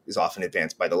critique that is often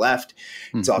advanced by the left.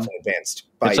 It's often advanced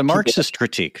by It's a Marxist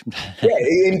critique. Yeah,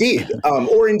 indeed.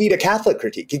 Or indeed a Catholic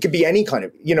critique. It could be any kind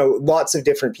of, lots of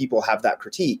different people have that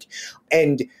critique.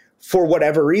 And for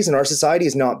whatever reason, our society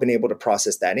has not been able to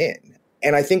process that in.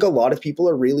 And I think a lot of people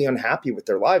are really unhappy with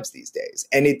their lives these days.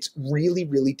 And it's really,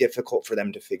 really difficult for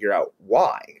them to figure out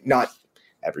why. Not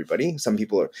everybody. Some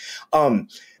people are.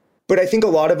 But I think a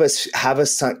lot of us have a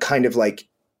kind of like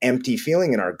empty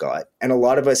feeling in our gut. And a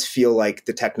lot of us feel like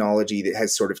the technology that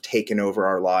has sort of taken over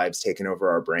our lives, taken over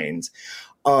our brains.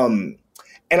 And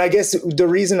I guess the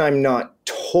reason I'm not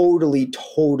totally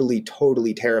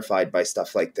terrified by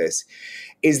stuff like this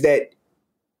is that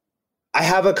I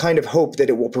have a kind of hope that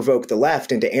it will provoke the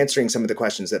left into answering some of the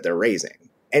questions that they're raising.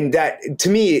 And that, to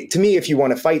me, if you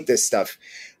want to fight this stuff,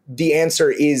 the answer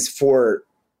is for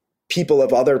people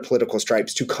of other political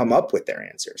stripes to come up with their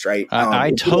answers, right?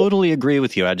 I totally agree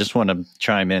with you. I just want to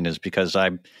chime in is because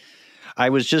I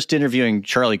was just interviewing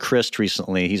Charlie Crist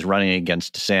recently. He's running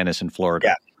against DeSantis in Florida.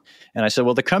 Yeah. And I said,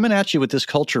 well, they're coming at you with this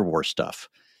culture war stuff,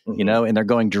 and they're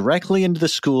going directly into the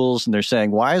schools and they're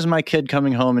saying, why is my kid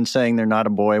coming home and saying they're not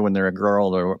a boy when they're a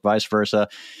girl or vice versa?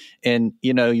 And,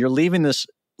 you're leaving this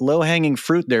low-hanging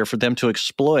fruit there for them to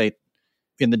exploit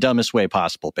in the dumbest way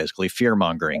possible, basically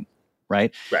fear-mongering,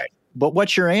 right? Right. But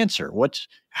what's your answer?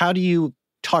 How do you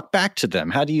talk back to them?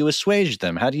 How do you assuage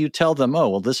them? How do you tell them, oh,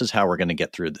 well, this is how we're going to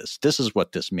get through this. This is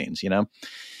what this means,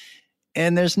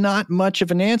 And there's not much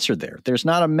of an answer there. There's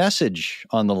not a message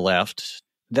on the left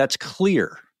that's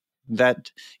clear that,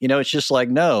 it's just like,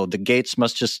 no, the gates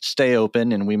must just stay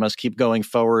open and we must keep going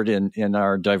forward in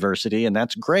our diversity. And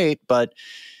that's great. But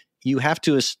you have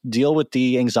to deal with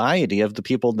the anxiety of the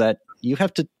people that you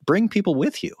have to bring people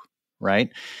with you.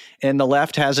 Right. And the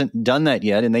left hasn't done that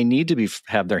yet. And they need to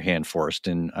have their hand forced.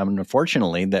 And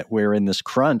unfortunately, that we're in this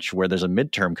crunch where there's a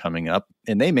midterm coming up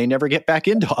and they may never get back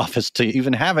into office to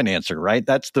even have an answer. Right.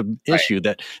 That's the issue.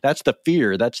 That's the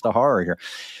fear. That's the horror here.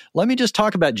 Let me just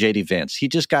talk about J.D. Vance. He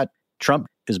just got Trump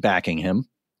is backing him.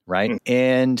 Right.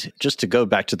 And just to go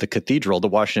back to the cathedral, the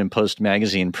Washington Post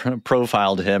magazine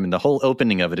profiled him. And the whole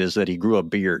opening of it is that he grew a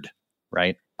beard.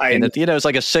 Right. And that, it's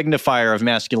like a signifier of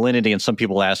masculinity. And some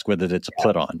people ask whether it's a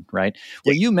put on. Right.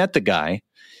 Well, you met the guy,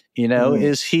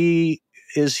 is he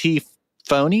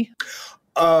phony?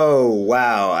 Oh,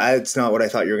 wow. That's not what I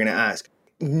thought you were going to ask.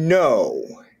 No,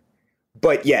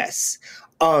 but yes.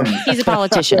 He's a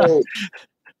politician.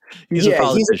 He's a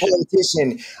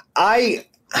politician.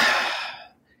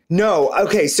 No.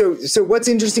 Okay. So what's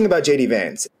interesting about J.D.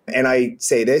 Vance, and I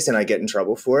say this and I get in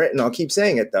trouble for it, and I'll keep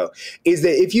saying it though, is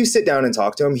that if you sit down and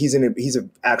talk to him, he's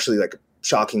actually like a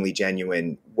shockingly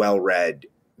genuine, well-read,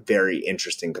 very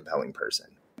interesting, compelling person.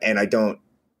 And I don't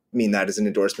mean that as an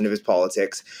endorsement of his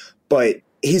politics, but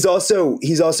he's also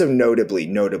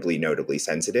notably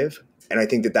sensitive. And I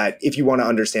think that if you want to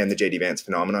understand the J.D. Vance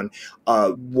phenomenon,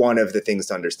 one of the things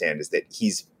to understand is that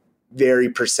he's very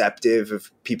perceptive of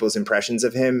people's impressions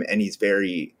of him, and he's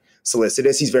very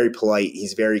solicitous. He's very polite.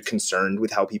 He's very concerned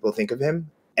with how people think of him,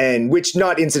 and which,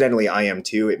 not incidentally, I am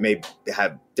too.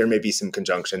 There may be some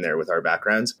conjunction there with our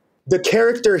backgrounds. The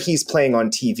character he's playing on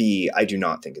TV, I do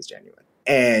not think is genuine.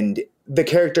 And the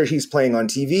character he's playing on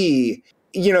TV,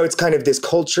 it's kind of this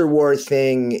culture war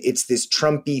thing. It's this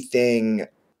Trumpy thing.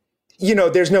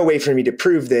 There's no way for me to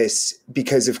prove this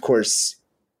because, of course,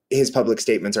 his public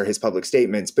statements are his public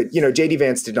statements. But, J.D.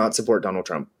 Vance did not support Donald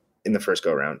Trump in the first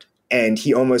go round. And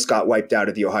he almost got wiped out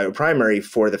of the Ohio primary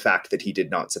for the fact that he did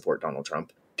not support Donald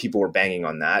Trump. People were banging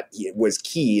on that. It was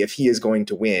key. If he is going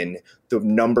to win, the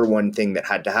number one thing that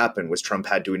had to happen was Trump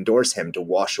had to endorse him to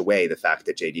wash away the fact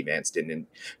that J.D. Vance didn't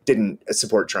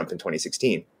support Trump in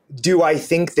 2016. Do I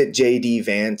think that J.D.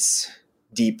 Vance,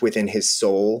 deep within his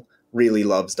soul, really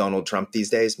loves Donald Trump these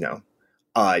days? No,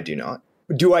 I do not.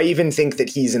 Do I even think that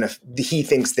he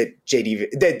thinks that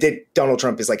that Donald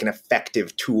Trump is like an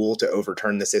effective tool to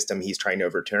overturn the system he's trying to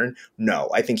overturn? No,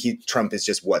 I think Trump is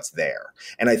just what's there.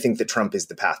 And I think that Trump is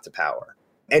the path to power.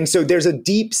 And so there's a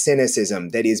deep cynicism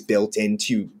that is built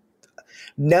into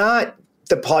not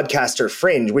the podcaster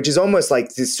fringe, which is almost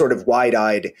like this sort of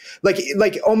wide-eyed,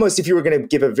 like almost if you were going to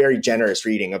give a very generous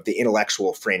reading of the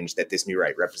intellectual fringe that this new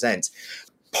right represents,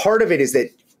 part of it is that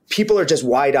people are just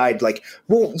wide-eyed, like,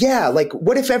 well, yeah, like,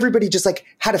 what if everybody just like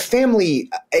had a family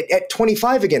at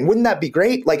 25 again? Wouldn't that be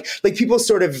great? Like people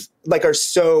sort of like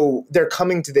they're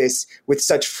coming to this with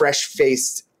such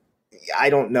fresh-faced, I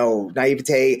don't know,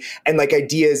 naivete and like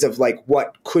ideas of like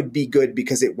what could be good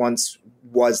because it once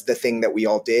was the thing that we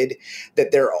all did,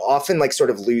 that they're often like sort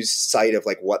of lose sight of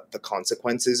like what the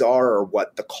consequences are or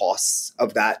what the costs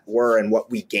of that were and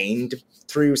what we gained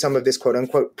through some of this quote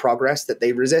unquote progress that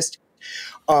they resist.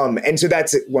 And so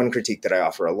that's one critique that I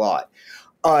offer a lot.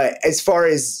 As far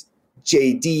as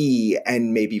JD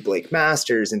and maybe Blake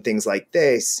Masters and things like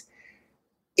this,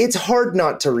 it's hard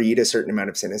not to read a certain amount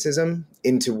of cynicism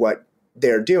into what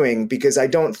they're doing, because I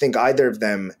don't think either of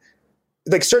them,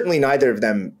 like certainly neither of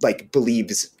them, like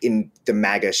believes in the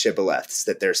MAGA shibboleths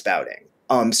that they're spouting.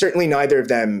 Certainly neither of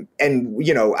them, and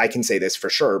you know, I can say this for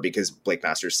sure because Blake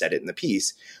Masters said it in the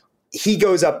piece. He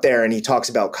goes up there and he talks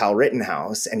about Kyle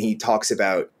Rittenhouse, and he talks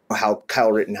about how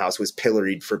Kyle Rittenhouse was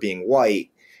pilloried for being white.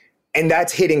 And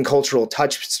that's hitting cultural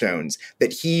touchstones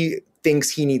that he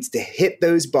thinks he needs to hit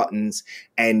those buttons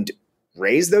and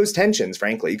raise those tensions,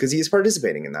 frankly, because he is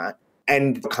participating in that,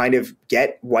 and kind of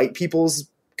get white people's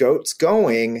goats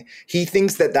going. He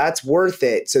thinks that that's worth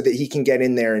it so that he can get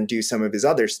in there and do some of his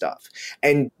other stuff.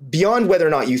 And beyond whether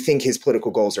or not you think his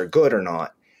political goals are good or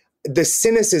not, the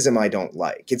cynicism I don't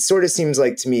like. It sort of seems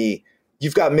like to me,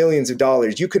 you've got millions of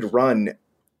dollars. You could run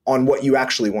on what you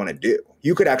actually want to do.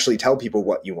 You could actually tell people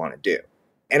what you want to do.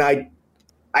 And I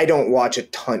don't watch a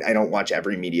ton. I don't watch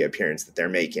every media appearance that they're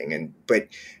making. But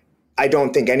I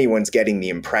don't think anyone's getting the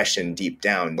impression deep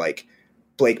down like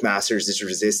Blake Masters is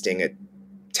resisting a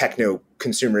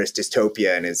techno-consumerist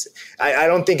dystopia. And I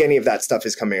don't think any of that stuff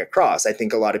is coming across. I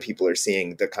think a lot of people are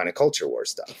seeing the kind of culture war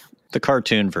stuff. The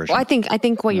cartoon version. Well, I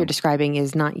think what you're describing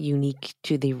is not unique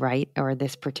to the right or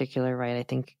this particular right. I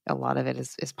think a lot of it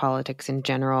is politics in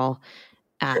general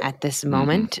at this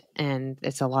moment. And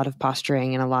it's a lot of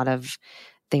posturing and a lot of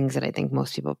things that I think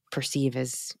most people perceive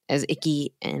as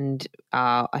icky, and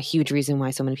a huge reason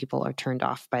why so many people are turned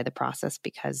off by the process,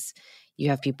 because you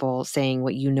have people saying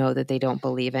what you know that they don't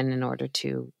believe in order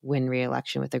to win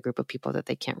re-election with a group of people that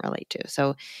they can't relate to.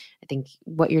 So I think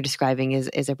what you're describing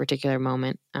is a particular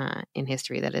moment in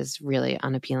history that is really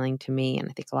unappealing to me, and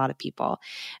I think a lot of people.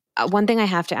 One thing I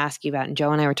have to ask you about, and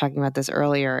Joe and I were talking about this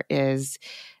earlier, is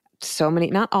so many,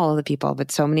 not all of the people,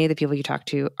 but so many of the people you talk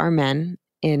to are men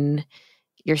in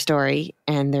your story,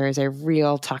 and there is a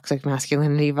real toxic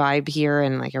masculinity vibe here,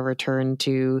 and like a return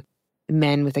to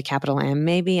men with a capital M,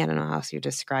 maybe. I don't know how else you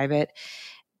describe it.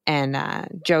 And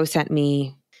Joe sent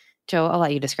me, Joe, I'll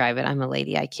let you describe it. I'm a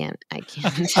lady. I can't.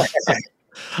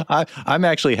 I'm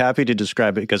actually happy to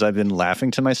describe it because I've been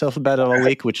laughing to myself about it all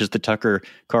week, which is the Tucker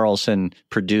Carlson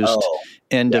produced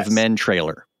End of Men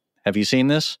trailer. Have you seen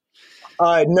this?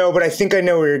 No, but I think I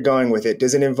know where you're going with it.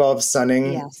 Does it involve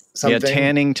sunning something? Yeah,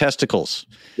 tanning testicles.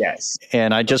 Yes.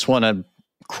 And I just want to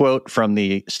quote from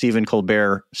the Stephen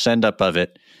Colbert send-up of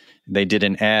it. They did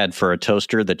an ad for a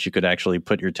toaster that you could actually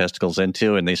put your testicles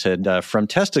into, and they said, from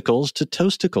testicles to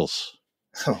toasticles,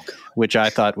 which I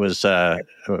thought was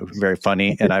very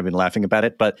funny, and I've been laughing about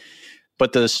it. But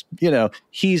this, you know,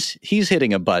 he's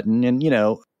hitting a button, and, you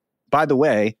know, by the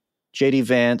way, J.D.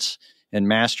 Vance and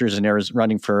Masters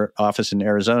running for office in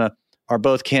Arizona are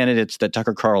both candidates that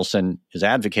Tucker Carlson is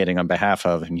advocating on behalf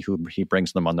of, and he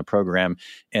brings them on the program.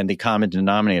 And the common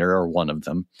denominator, or one of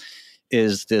them,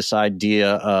 is this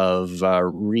idea of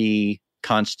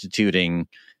reconstituting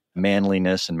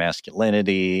manliness and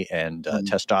masculinity and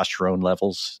testosterone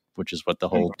levels, which is what the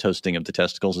whole toasting of the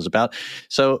testicles is about.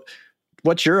 So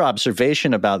what's your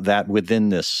observation about that within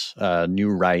this new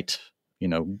right,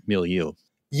 milieu?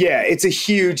 Yeah, it's a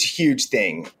huge, huge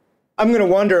thing. I'm going to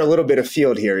wander a little bit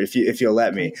afield here, if you'll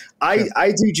let me. I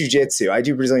do jiu-jitsu. I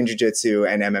do Brazilian jiu-jitsu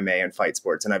and MMA and fight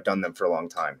sports, and I've done them for a long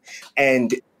time.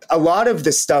 And a lot of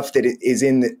the stuff that is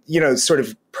in the, sort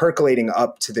of percolating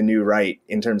up to the new right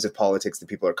in terms of politics that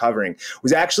people are covering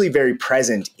was actually very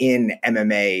present in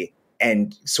MMA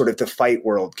and sort of the fight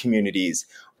world communities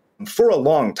for a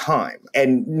long time.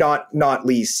 And not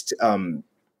least, I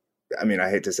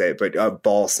hate to say it, but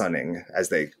ball sunning, as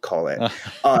they call it.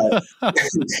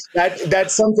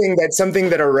 That's something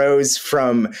that arose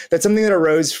from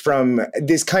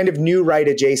this kind of new right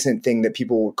adjacent thing that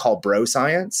people call bro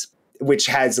science, which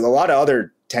has a lot of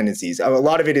other tendencies. A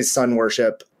lot of it is sun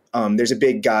worship. There's a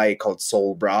big guy called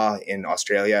Sol Bra in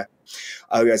Australia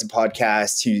who has a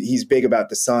podcast. He's big about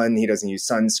the sun. He doesn't use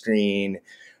sunscreen.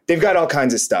 they've got all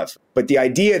kinds of stuff. But the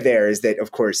idea there is that,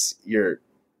 of course, your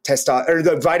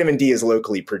the vitamin D is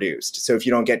locally produced. So if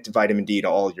you don't get vitamin D to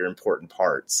all your important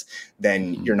parts,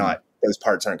 then those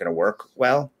parts aren't going to work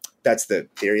well. That's the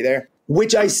theory there,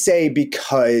 which I say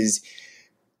because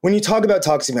when you talk about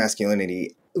toxic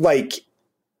masculinity, like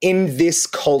in this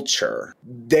culture,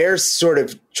 they're sort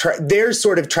of trying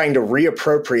to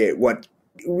reappropriate what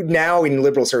now in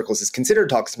liberal circles is considered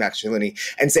toxic masculinity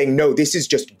and saying, no, this is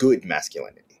just good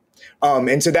masculinity.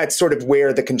 And so that's sort of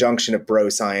where the conjunction of bro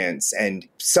science, and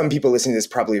some people listening to this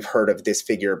probably have heard of this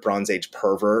figure, Bronze Age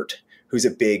pervert, who's a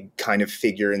big kind of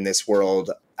figure in this world,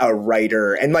 a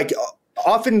writer, and like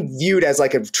often viewed as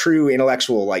like a true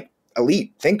intellectual, like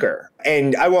elite thinker.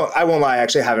 And I won't lie, I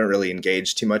actually haven't really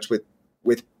engaged too much with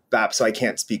BAP, so I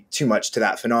can't speak too much to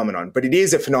that phenomenon. But it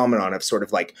is a phenomenon of sort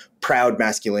of like proud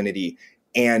masculinity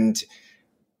and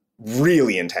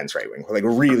really intense right wing, like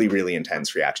really, really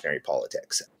intense reactionary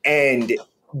politics. And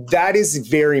that is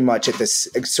very much at this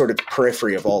sort of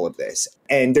periphery of all of this.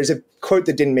 And there's a quote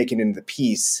that didn't make it into the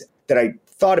piece that I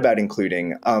thought about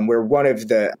including, where one of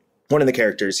the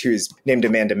characters, who's named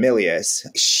Amanda Milius,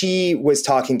 she was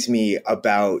talking to me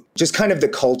about just kind of the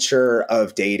culture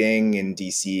of dating in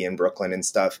DC and Brooklyn and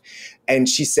stuff. And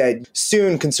she said,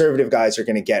 soon conservative guys are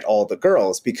going to get all the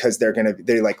girls because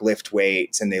they like lift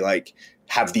weights and they like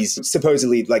have these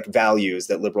supposedly like values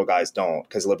that liberal guys don't,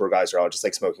 because liberal guys are all just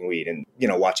like smoking weed and,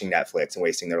 watching Netflix and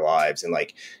wasting their lives and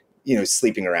like,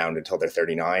 sleeping around until they're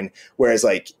 39. Whereas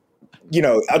like,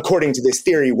 according to this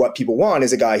theory, what people want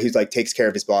is a guy who's like takes care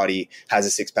of his body, has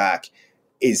a six pack,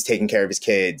 is taking care of his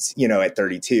kids, at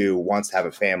 32, wants to have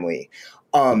a family.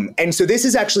 And so this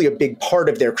is actually a big part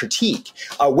of their critique.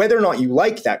 Whether or not you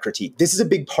like that critique, this is a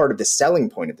big part of the selling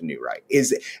point of the new right,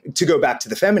 is to go back to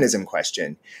the feminism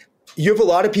question. You have a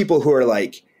lot of people who are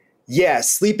like, yeah,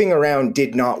 sleeping around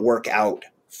did not work out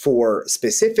for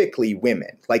specifically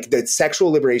women. Like the sexual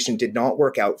liberation did not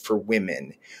work out for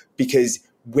women because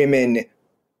women,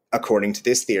 according to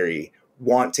this theory,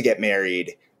 want to get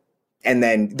married. And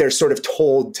then they're sort of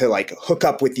told to like hook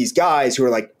up with these guys who are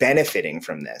like benefiting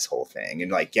from this whole thing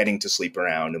and like getting to sleep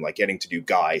around and like getting to do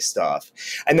guy stuff.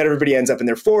 And then everybody ends up in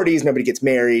their 40s. Nobody gets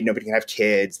married. Nobody can have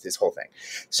kids, this whole thing.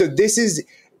 So this is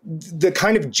the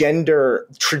kind of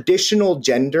traditional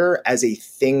gender as a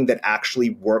thing that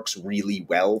actually works really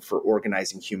well for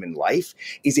organizing human life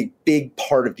is a big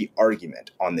part of the argument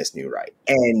on this new right.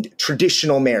 And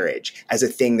traditional marriage as a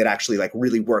thing that actually like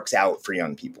really works out for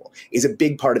young people is a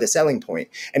big part of the selling point.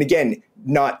 And again,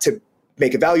 not to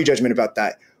make a value judgment about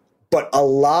that, but a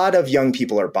lot of young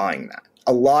people are buying that.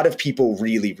 A lot of people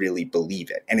really, really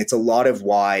believe it. And it's a lot of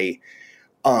why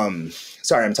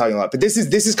sorry, I'm talking a lot, but this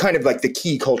is kind of like the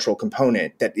key cultural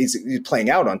component that is playing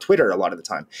out on Twitter a lot of the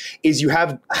time is you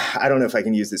have, I don't know if I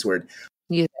can use this word.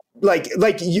 Yeah.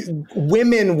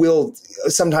 Women will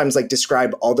sometimes like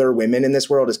describe other women in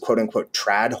this world as quote unquote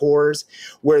trad whores,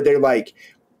 where they're like,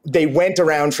 they went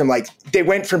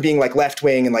from being like left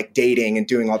wing and like dating and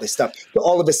doing all this stuff to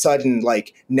all of a sudden,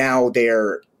 like now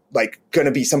they're like going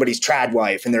to be somebody's trad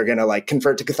wife and they're going to like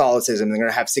convert to Catholicism. And they're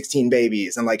going to have 16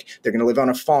 babies and like, they're going to live on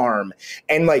a farm.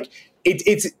 And like,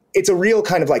 it's a real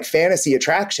kind of like fantasy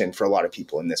attraction for a lot of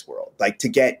people in this world. Like to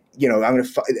get, I'm going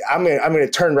to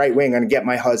turn right wing. I'm going to get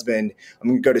my husband. I'm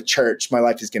going to go to church. My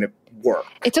life is going to work.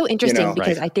 It's so interesting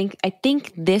because right. I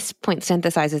think this point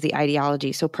synthesizes the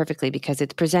ideology so perfectly because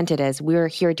it's presented as we're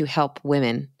here to help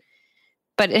women.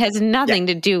 But it has nothing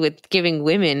to do with giving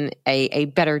women a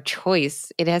better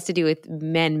choice. It has to do with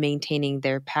men maintaining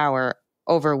their power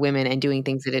over women and doing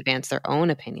things that advance their own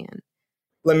opinion.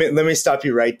 Let me stop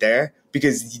you right there,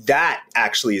 because that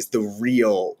actually is the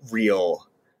real.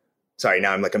 Sorry,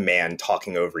 now I'm like a man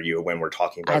talking over you when we're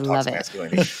talking about toxic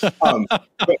masculinity.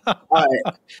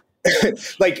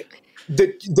 Like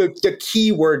the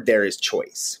key word there is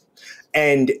choice.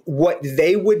 And what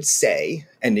they would say,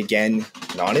 and again,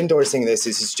 not endorsing this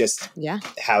is just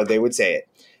how they would say it,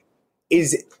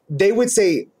 is they would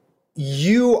say,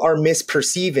 you are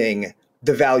misperceiving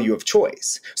the value of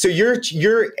choice. So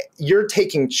you're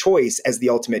taking choice as the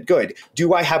ultimate good.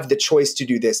 Do I have the choice to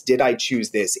do this? Did I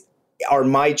choose this? Are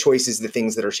my choices the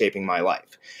things that are shaping my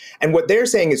life? And what they're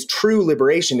saying is true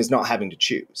liberation is not having to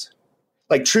choose.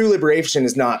 Like true liberation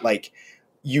is not like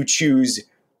you choose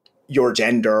your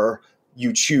gender,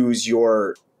 you choose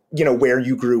your, where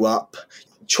you grew up.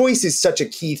 Choice is such a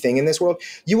key thing in this world.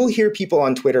 You will hear people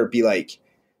on Twitter be like,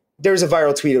 there's a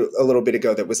viral tweet a little bit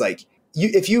ago that was like,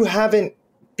 if you haven't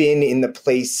been in the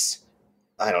place,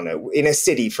 I don't know, in a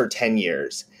city for 10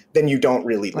 years, then you don't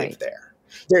really live there.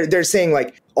 They're saying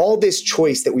like all this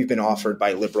choice that we've been offered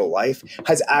by liberal life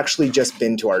has actually just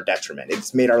been to our detriment.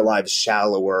 It's made our lives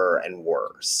shallower and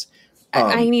worse.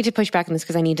 I need to push back on this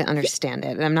because I need to understand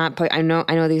it. And I'm not. I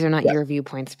know these are not your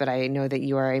viewpoints, but I know that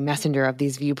you are a messenger of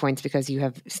these viewpoints because you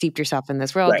have steeped yourself in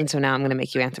this world, and so now I'm going to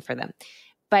make you answer for them.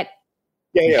 But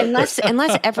unless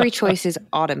every choice is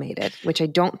automated, which I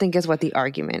don't think is what the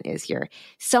argument is here,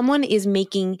 someone is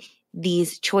making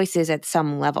these choices at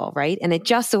some level, right? And it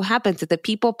just so happens that the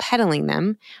people peddling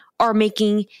them are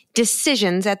making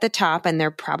decisions at the top, and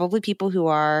they're probably people who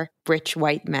are rich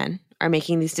white men are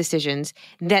making these decisions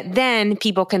that then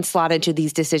people can slot into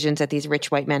these decisions that these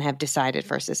rich white men have decided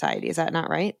for society. Is that not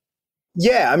right?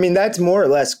 Yeah, I mean, that's more or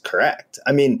less correct.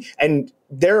 I mean, and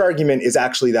their argument is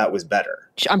actually that was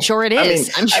better. I'm sure it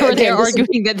is. I'm sure they're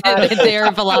arguing that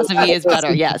their philosophy is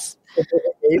better. Yes.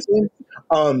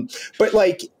 But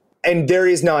like, and there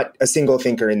is not a single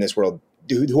thinker in this world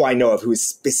who I know of who has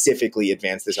specifically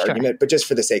advanced this argument, but just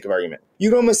for the sake of argument,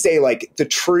 you'd almost say like the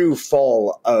true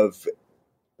fall of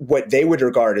what they would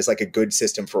regard as like a good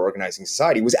system for organizing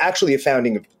society was actually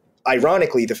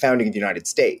ironically, the founding of the United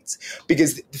States,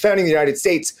 because the founding of the United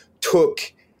States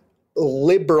took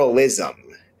liberalism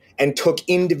and took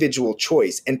individual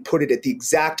choice and put it at the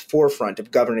exact forefront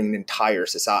of governing an entire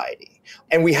society.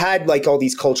 And we had like all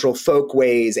these cultural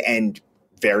folkways and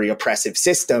very oppressive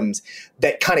systems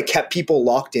that kind of kept people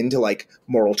locked into like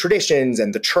moral traditions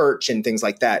and the church and things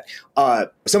like that.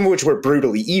 Some of which were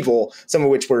brutally evil, some of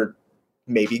which were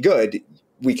maybe good.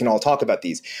 We can all talk about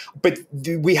these, but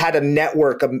we had a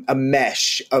network, a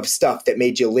mesh of stuff that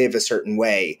made you live a certain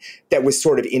way that was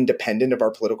sort of independent of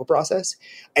our political process.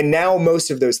 And now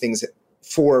most of those things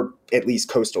for at least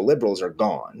coastal liberals are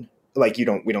gone. Like we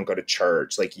don't go to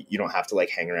church. Like you don't have to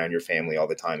like hang around your family all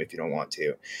the time if you don't want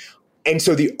to. And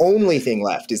so the only thing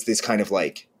left is this kind of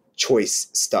like choice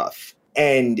stuff.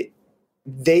 And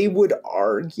they would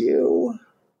argue,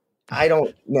 I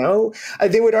don't know.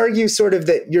 They would argue sort of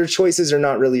that your choices are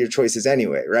not really your choices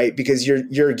anyway, right? Because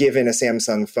you're given a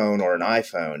Samsung phone or an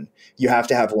iPhone. You have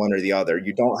to have one or the other.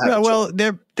 You don't have.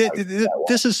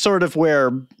 This is sort of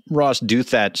where Ross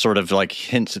Douthat sort of like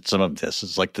hints at some of this.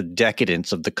 It's like the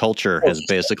decadence of the culture has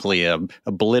basically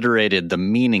obliterated the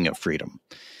meaning of freedom,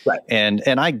 right? And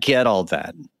I get all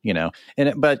that,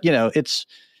 but it's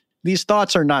these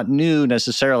thoughts are not new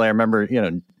necessarily. I remember,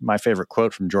 my favorite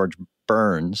quote from George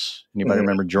Burns. Anybody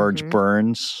remember George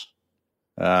Burns?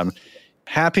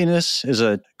 Happiness is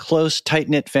a close,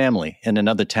 tight-knit family in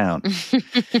another town.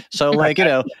 So like,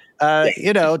 not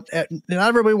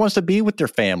everybody wants to be with their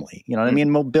family. You know what I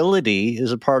mean? Mobility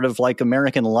is a part of like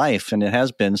American life, and it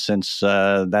has been since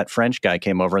that French guy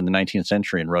came over in the 19th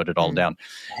century and wrote it all down.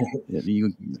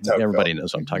 Everybody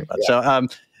knows what I'm talking about. Yeah.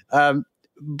 So,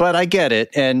 but I get it.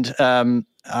 And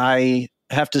I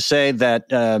have to say that,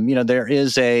 there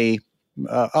is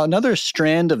another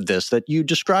strand of this that you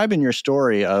describe in your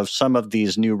story of some of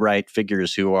these new right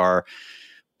figures who are,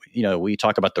 we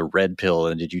talk about the red pill,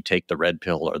 and did you take the red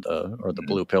pill or the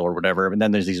blue pill or whatever? And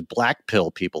then there's these black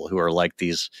pill people who are like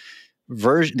these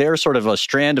they're sort of a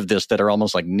strand of this that are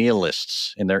almost like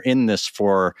nihilists, and they're in this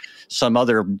for some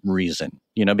other reason,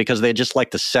 because they just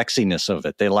like the sexiness of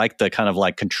it. They like the kind of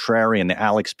like contrarian, the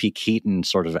Alex P. Keaton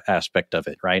sort of aspect of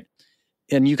it, right?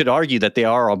 And you could argue that they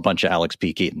are a bunch of Alex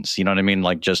P. Keatons, you know what I mean?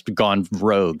 Like just gone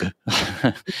rogue.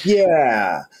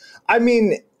 Yeah. I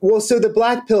mean, well, so the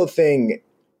black pill thing,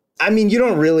 I mean, you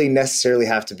don't really necessarily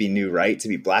have to be new right to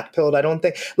be black pilled, I don't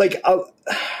think. Like,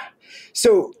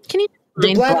 so can you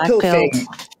the black pill thing.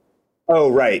 Oh,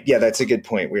 right. Yeah, that's a good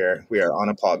point. We are on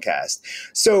a podcast.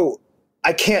 So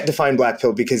I can't define black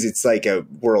pill because it's like a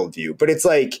worldview, but it's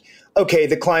like, okay,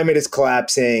 the climate is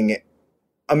collapsing.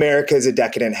 America is a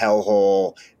decadent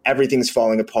hellhole. Everything's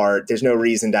falling apart. There's no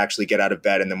reason to actually get out of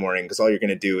bed in the morning because all you're going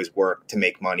to do is work to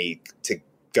make money to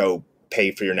go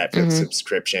pay for your Netflix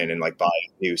subscription and like buy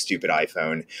a new stupid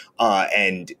iPhone.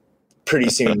 And pretty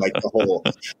soon, like the whole,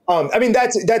 I mean,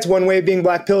 that's one way of being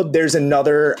black pilled. There's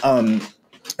another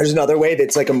way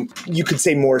that's like, you could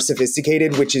say more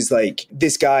sophisticated, which is like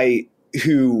this guy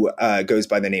who goes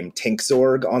by the name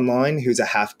Tinkzorg online, who's a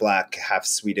half black, half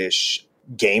Swedish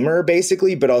gamer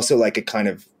basically, but also like a kind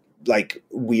of like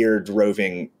weird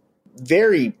roving,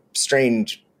 very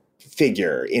strange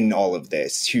figure in all of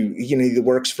this, who, he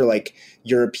works for like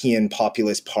European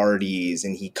populist parties,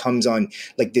 and he comes on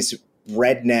like this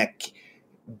redneck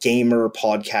gamer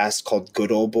podcast called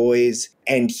Good Old Boys,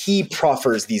 and he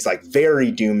proffers these like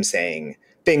very doomsaying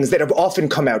things that have often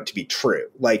come out to be true.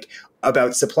 Like,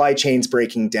 about supply chains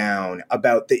breaking down,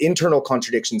 about the internal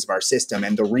contradictions of our system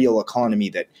and the real economy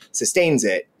that sustains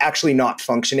it actually not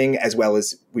functioning as well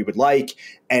as we would like,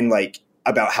 and like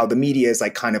about how the media is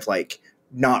like kind of like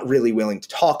not really willing to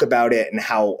talk about it, and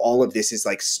how all of this is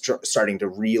like starting to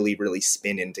really, really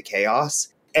spin into chaos.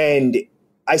 And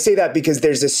I say that because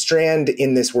there's a strand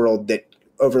in this world that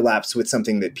overlaps with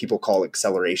something that people call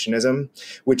accelerationism,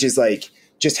 which is like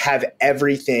just have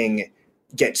everything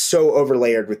get so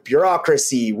overlayered with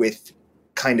bureaucracy, with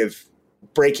kind of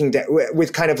breaking down,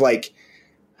 with kind of like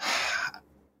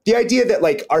the idea that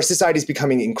like our society is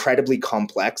becoming incredibly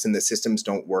complex and the systems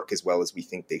don't work as well as we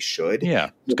think they should. Yeah,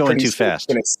 it's going too fast.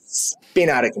 It's going to spin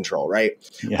out of control, right?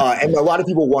 Yeah. And a lot of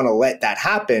people want to let that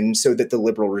happen so that the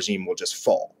liberal regime will just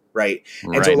fall, right?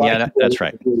 And so a lot of people that's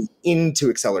right. are into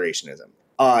accelerationism.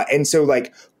 And so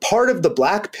like part of the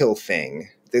black pill thing,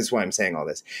 this is why I'm saying all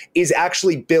this, is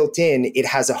actually built in. It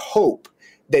has a hope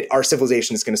that our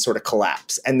civilization is going to sort of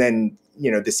collapse. And then,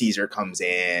 you know, the Caesar comes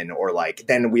in, or like,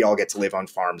 then we all get to live on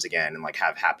farms again and like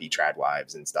have happy trad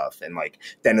wives and stuff. And like,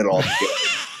 then it'll all be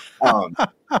good.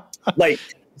 Like,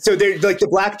 so there, like the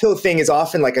black pill thing is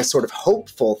often like a sort of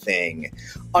hopeful thing.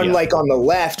 Unlike on the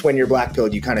left, when you're black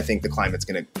pilled, you kind of think the climate's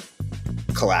going to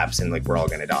collapse and like we're all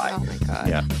going to die. Oh my God.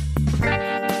 Yeah.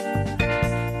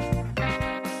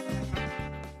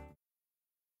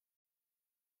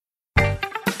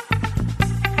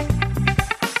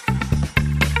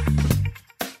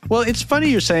 Well, it's funny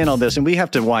you're saying all this, and we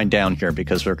have to wind down here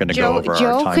because we're going to go over our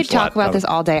time Joe could slot. talk about this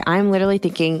all day. I'm literally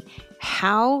thinking,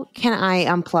 how can I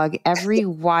unplug every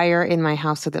wire in my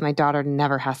house so that my daughter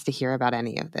never has to hear about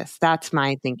any of this? That's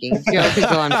my thinking. Joe could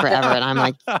go on forever, and I'm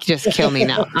like, just kill me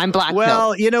now. I'm blackpilled.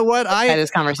 Well, you know what?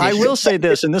 This conversation. I will say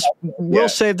this, and this we'll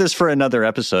save this for another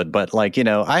episode. But like, you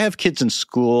know, I have kids in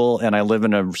school, and I live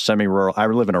in a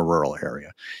rural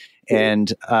area.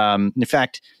 And in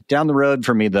fact, down the road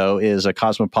from me, though, is a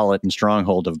cosmopolitan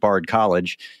stronghold of Bard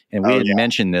College. And we didn't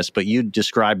mention this, but you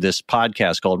described this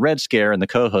podcast called Red Scare, and the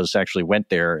co-hosts actually went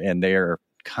there, and they're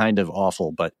kind of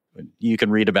awful, but you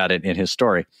can read about it in his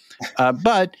story.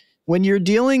 But when you're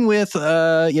dealing with,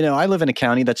 you know, I live in a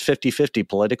county that's 50-50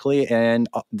 politically, and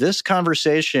this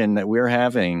conversation that we're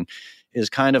having is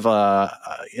kind of a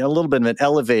little bit of an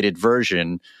elevated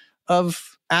version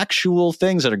of actual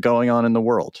things that are going on in the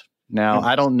world. Now,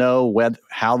 I don't know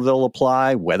how they'll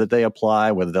apply, whether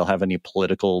they'll have any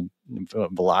political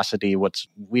velocity.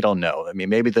 We don't know. I mean,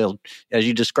 maybe they'll, as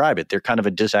you describe it, they're kind of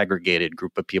a disaggregated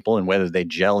group of people, and whether they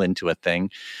gel into a thing.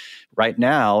 Right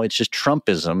now, it's just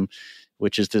Trumpism,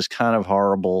 which is this kind of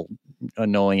horrible,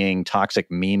 annoying,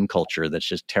 toxic meme culture that's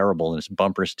just terrible, and it's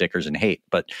bumper stickers and hate.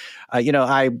 But, you know,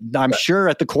 I'm sure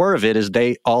at the core of it is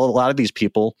a lot of these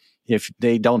people, if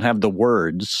they don't have the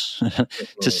words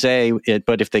to say it,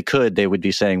 but if they could, they would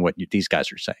be saying what these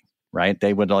guys are saying, right?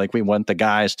 They would like, we want the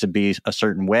guys to be a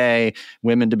certain way,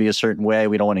 women to be a certain way.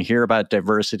 We don't want to hear about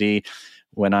diversity.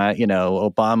 When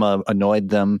Obama annoyed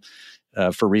them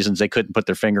for reasons they couldn't put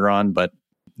their finger on, but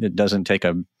it doesn't take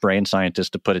a brain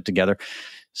scientist to put it together.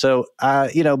 So,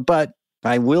 but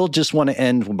I will just want to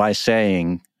end by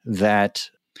saying that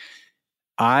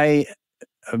I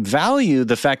value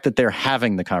the fact that they're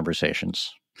having the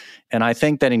conversations. And I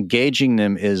think that engaging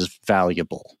them is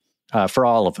valuable for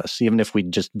all of us, even if we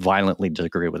just violently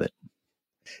disagree with it.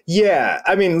 Yeah.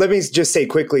 I mean, let me just say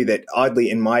quickly that oddly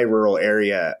in my rural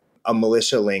area, a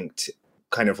militia-linked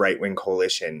kind of right-wing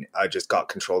coalition just got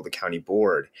control of the county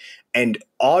board. And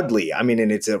oddly, I mean,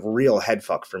 and it's a real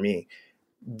headfuck for me,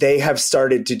 they have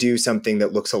started to do something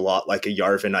that looks a lot like a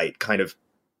Yarvinite kind of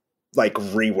like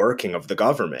reworking of the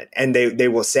government. And they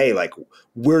will say like,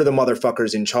 we're the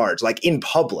motherfuckers in charge, like in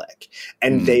public.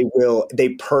 And they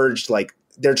purged, like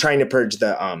they're trying to purge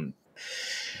the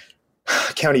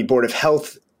county board of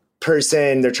health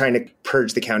person. They're trying to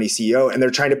purge the county CEO, and they're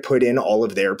trying to put in all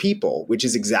of their people, which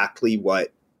is exactly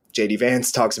what JD Vance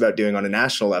talks about doing on a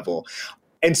national level.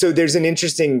 And so there's an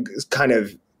interesting kind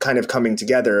of coming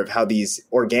together of how these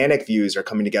organic views are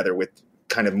coming together with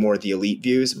kind of more the elite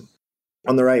views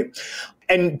on the right.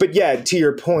 But yeah, to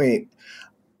your point,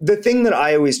 the thing that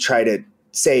I always try to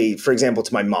say, for example,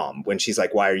 to my mom, when she's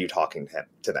like, why are you talking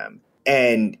to them?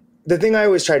 And the thing I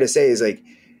always try to say is like,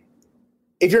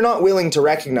 if you're not willing to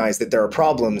recognize that there are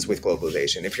problems with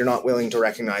globalization, if you're not willing to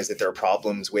recognize that there are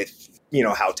problems with, you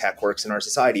know, how tech works in our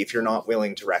society, if you're not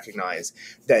willing to recognize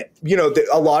that, you know, that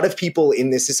a lot of people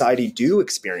in this society do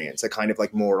experience a kind of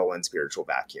like moral and spiritual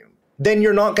vacuum, then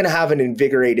you're not going to have an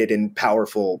invigorated and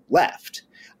powerful left.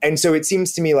 And so it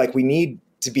seems to me like we need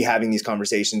to be having these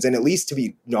conversations and at least to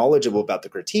be knowledgeable about the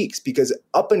critiques, because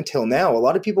up until now, a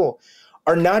lot of people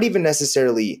are not even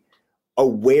necessarily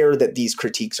aware that these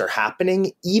critiques are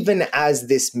happening, even as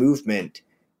this movement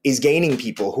is gaining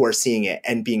people who are seeing it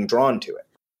and being drawn to it.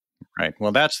 Right.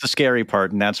 Well, that's the scary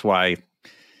part, and that's why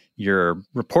your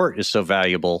report is so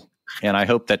valuable. And I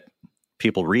hope that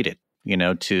people read it,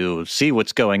 to see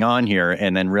what's going on here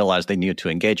and then realize they need to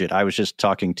engage it. I was just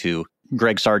talking to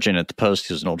Greg Sargent at the Post,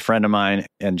 who's an old friend of mine,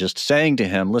 and just saying to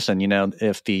him, listen,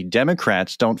 if the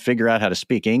Democrats don't figure out how to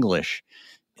speak English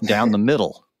down the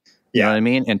middle, you know what I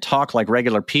mean, and talk like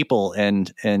regular people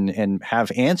and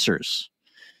have answers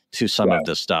to some of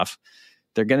this stuff,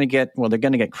 they're going to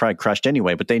get crushed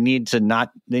anyway, but they need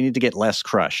to get less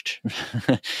crushed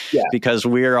because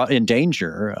we're in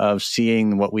danger of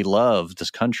seeing what we love, this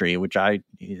country, which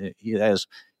as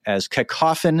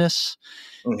cacophonous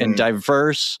and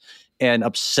diverse and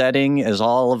upsetting as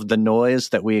all of the noise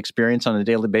that we experience on a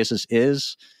daily basis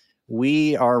is.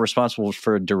 We are responsible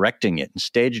for directing it and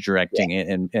stage directing it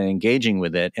and engaging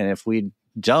with it. And if we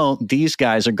don't, these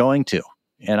guys are going to.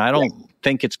 And I don't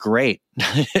think it's great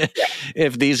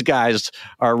if these guys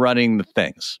are running the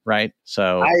things, right?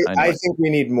 So I think we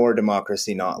need more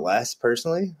democracy, not less,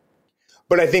 personally.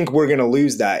 But I think we're going to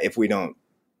lose that if we don't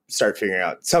start figuring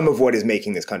out some of what is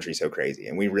making this country so crazy.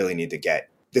 And we really need to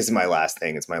this is my last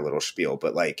thing, it's my little spiel,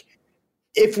 but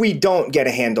if we don't get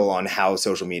a handle on how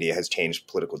social media has changed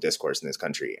political discourse in this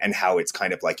country and how it's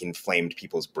kind of inflamed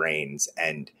people's brains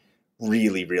and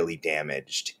really, really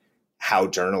damaged how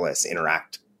journalists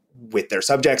interact with their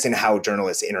subjects and how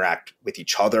journalists interact with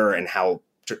each other and how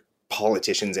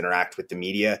politicians interact with the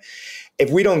media. If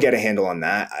we don't get a handle on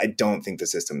that, I don't think the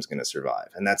system's going to survive.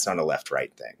 And that's not a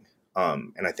left-right thing.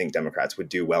 And I think Democrats would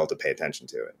do well to pay attention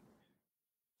to it.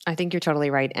 I think you're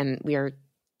totally right. And we are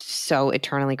so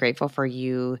eternally grateful for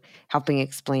you helping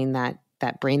explain that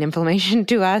brain inflammation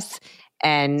to us.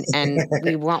 And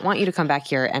we want you to come back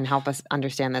here and help us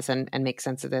understand this and make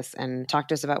sense of this and talk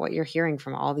to us about what you're hearing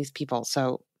from all these people.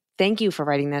 So thank you for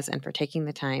writing this and for taking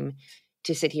the time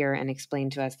to sit here and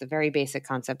explain to us the very basic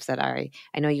concepts that I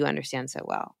know you understand so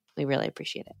well. We really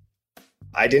appreciate it.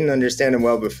 I didn't understand them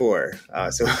well before,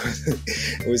 so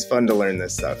it was fun to learn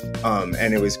this stuff.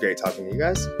 And it was great talking to you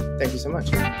guys. Thank you so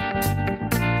much.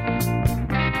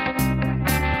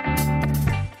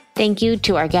 Thank you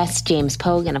to our guest, James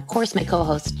Pogue, and of course, my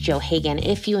co-host, Joe Hagan.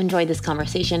 If you enjoyed this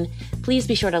conversation, please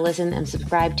be sure to listen and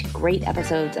subscribe to great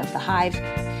episodes of The Hive.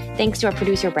 Thanks to our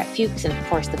producer, Brett Fuchs, and of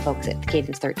course, the folks at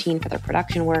Cadence 13 for their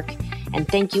production work. And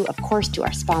thank you, of course, to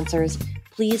our sponsors.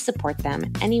 Please support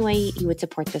them any way you would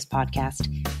support this podcast.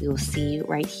 We will see you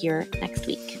right here next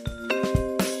week.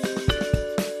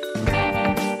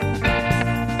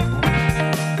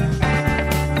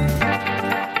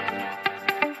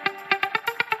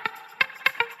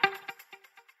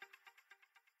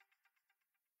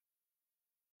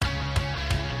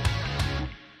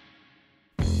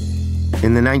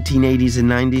 In the 1980s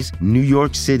and 90s, New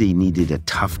York City needed a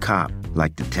tough cop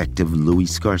like Detective Louis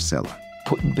Scarcella.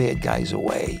 Putting bad guys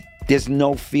away. There's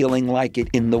no feeling like it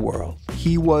in the world.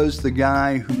 He was the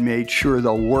guy who made sure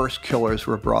the worst killers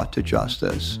were brought to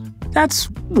justice. That's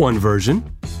one version.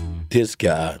 This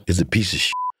guy is a piece of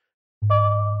shit.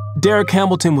 Derek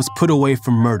Hamilton was put away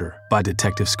for murder by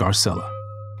Detective Scarcella.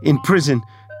 In prison,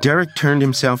 Derek turned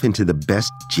himself into the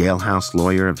best jailhouse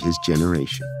lawyer of his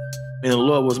generation. And the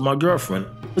law was my girlfriend.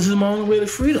 This is my only way to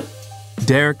freedom.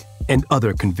 Derek and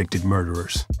other convicted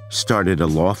murderers started a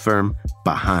law firm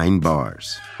behind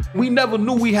bars. We never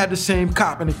knew we had the same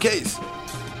cop in the case.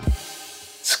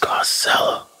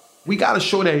 Scarcella. We gotta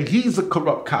show that he's a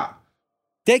corrupt cop.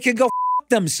 They can go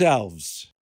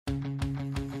themselves.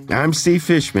 I'm Steve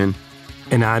Fishman.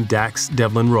 And I'm Dax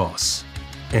Devlin Ross.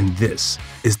 And this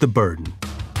is The Burden.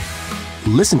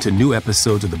 Listen to new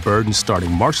episodes of The Burden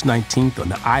starting March 19th on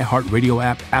the iHeartRadio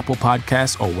app, Apple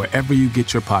Podcasts, or wherever you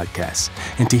get your podcasts.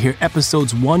 And to hear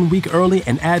episodes 1 week early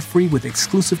and ad-free with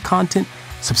exclusive content,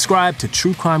 subscribe to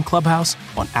True Crime Clubhouse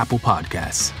on Apple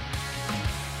Podcasts.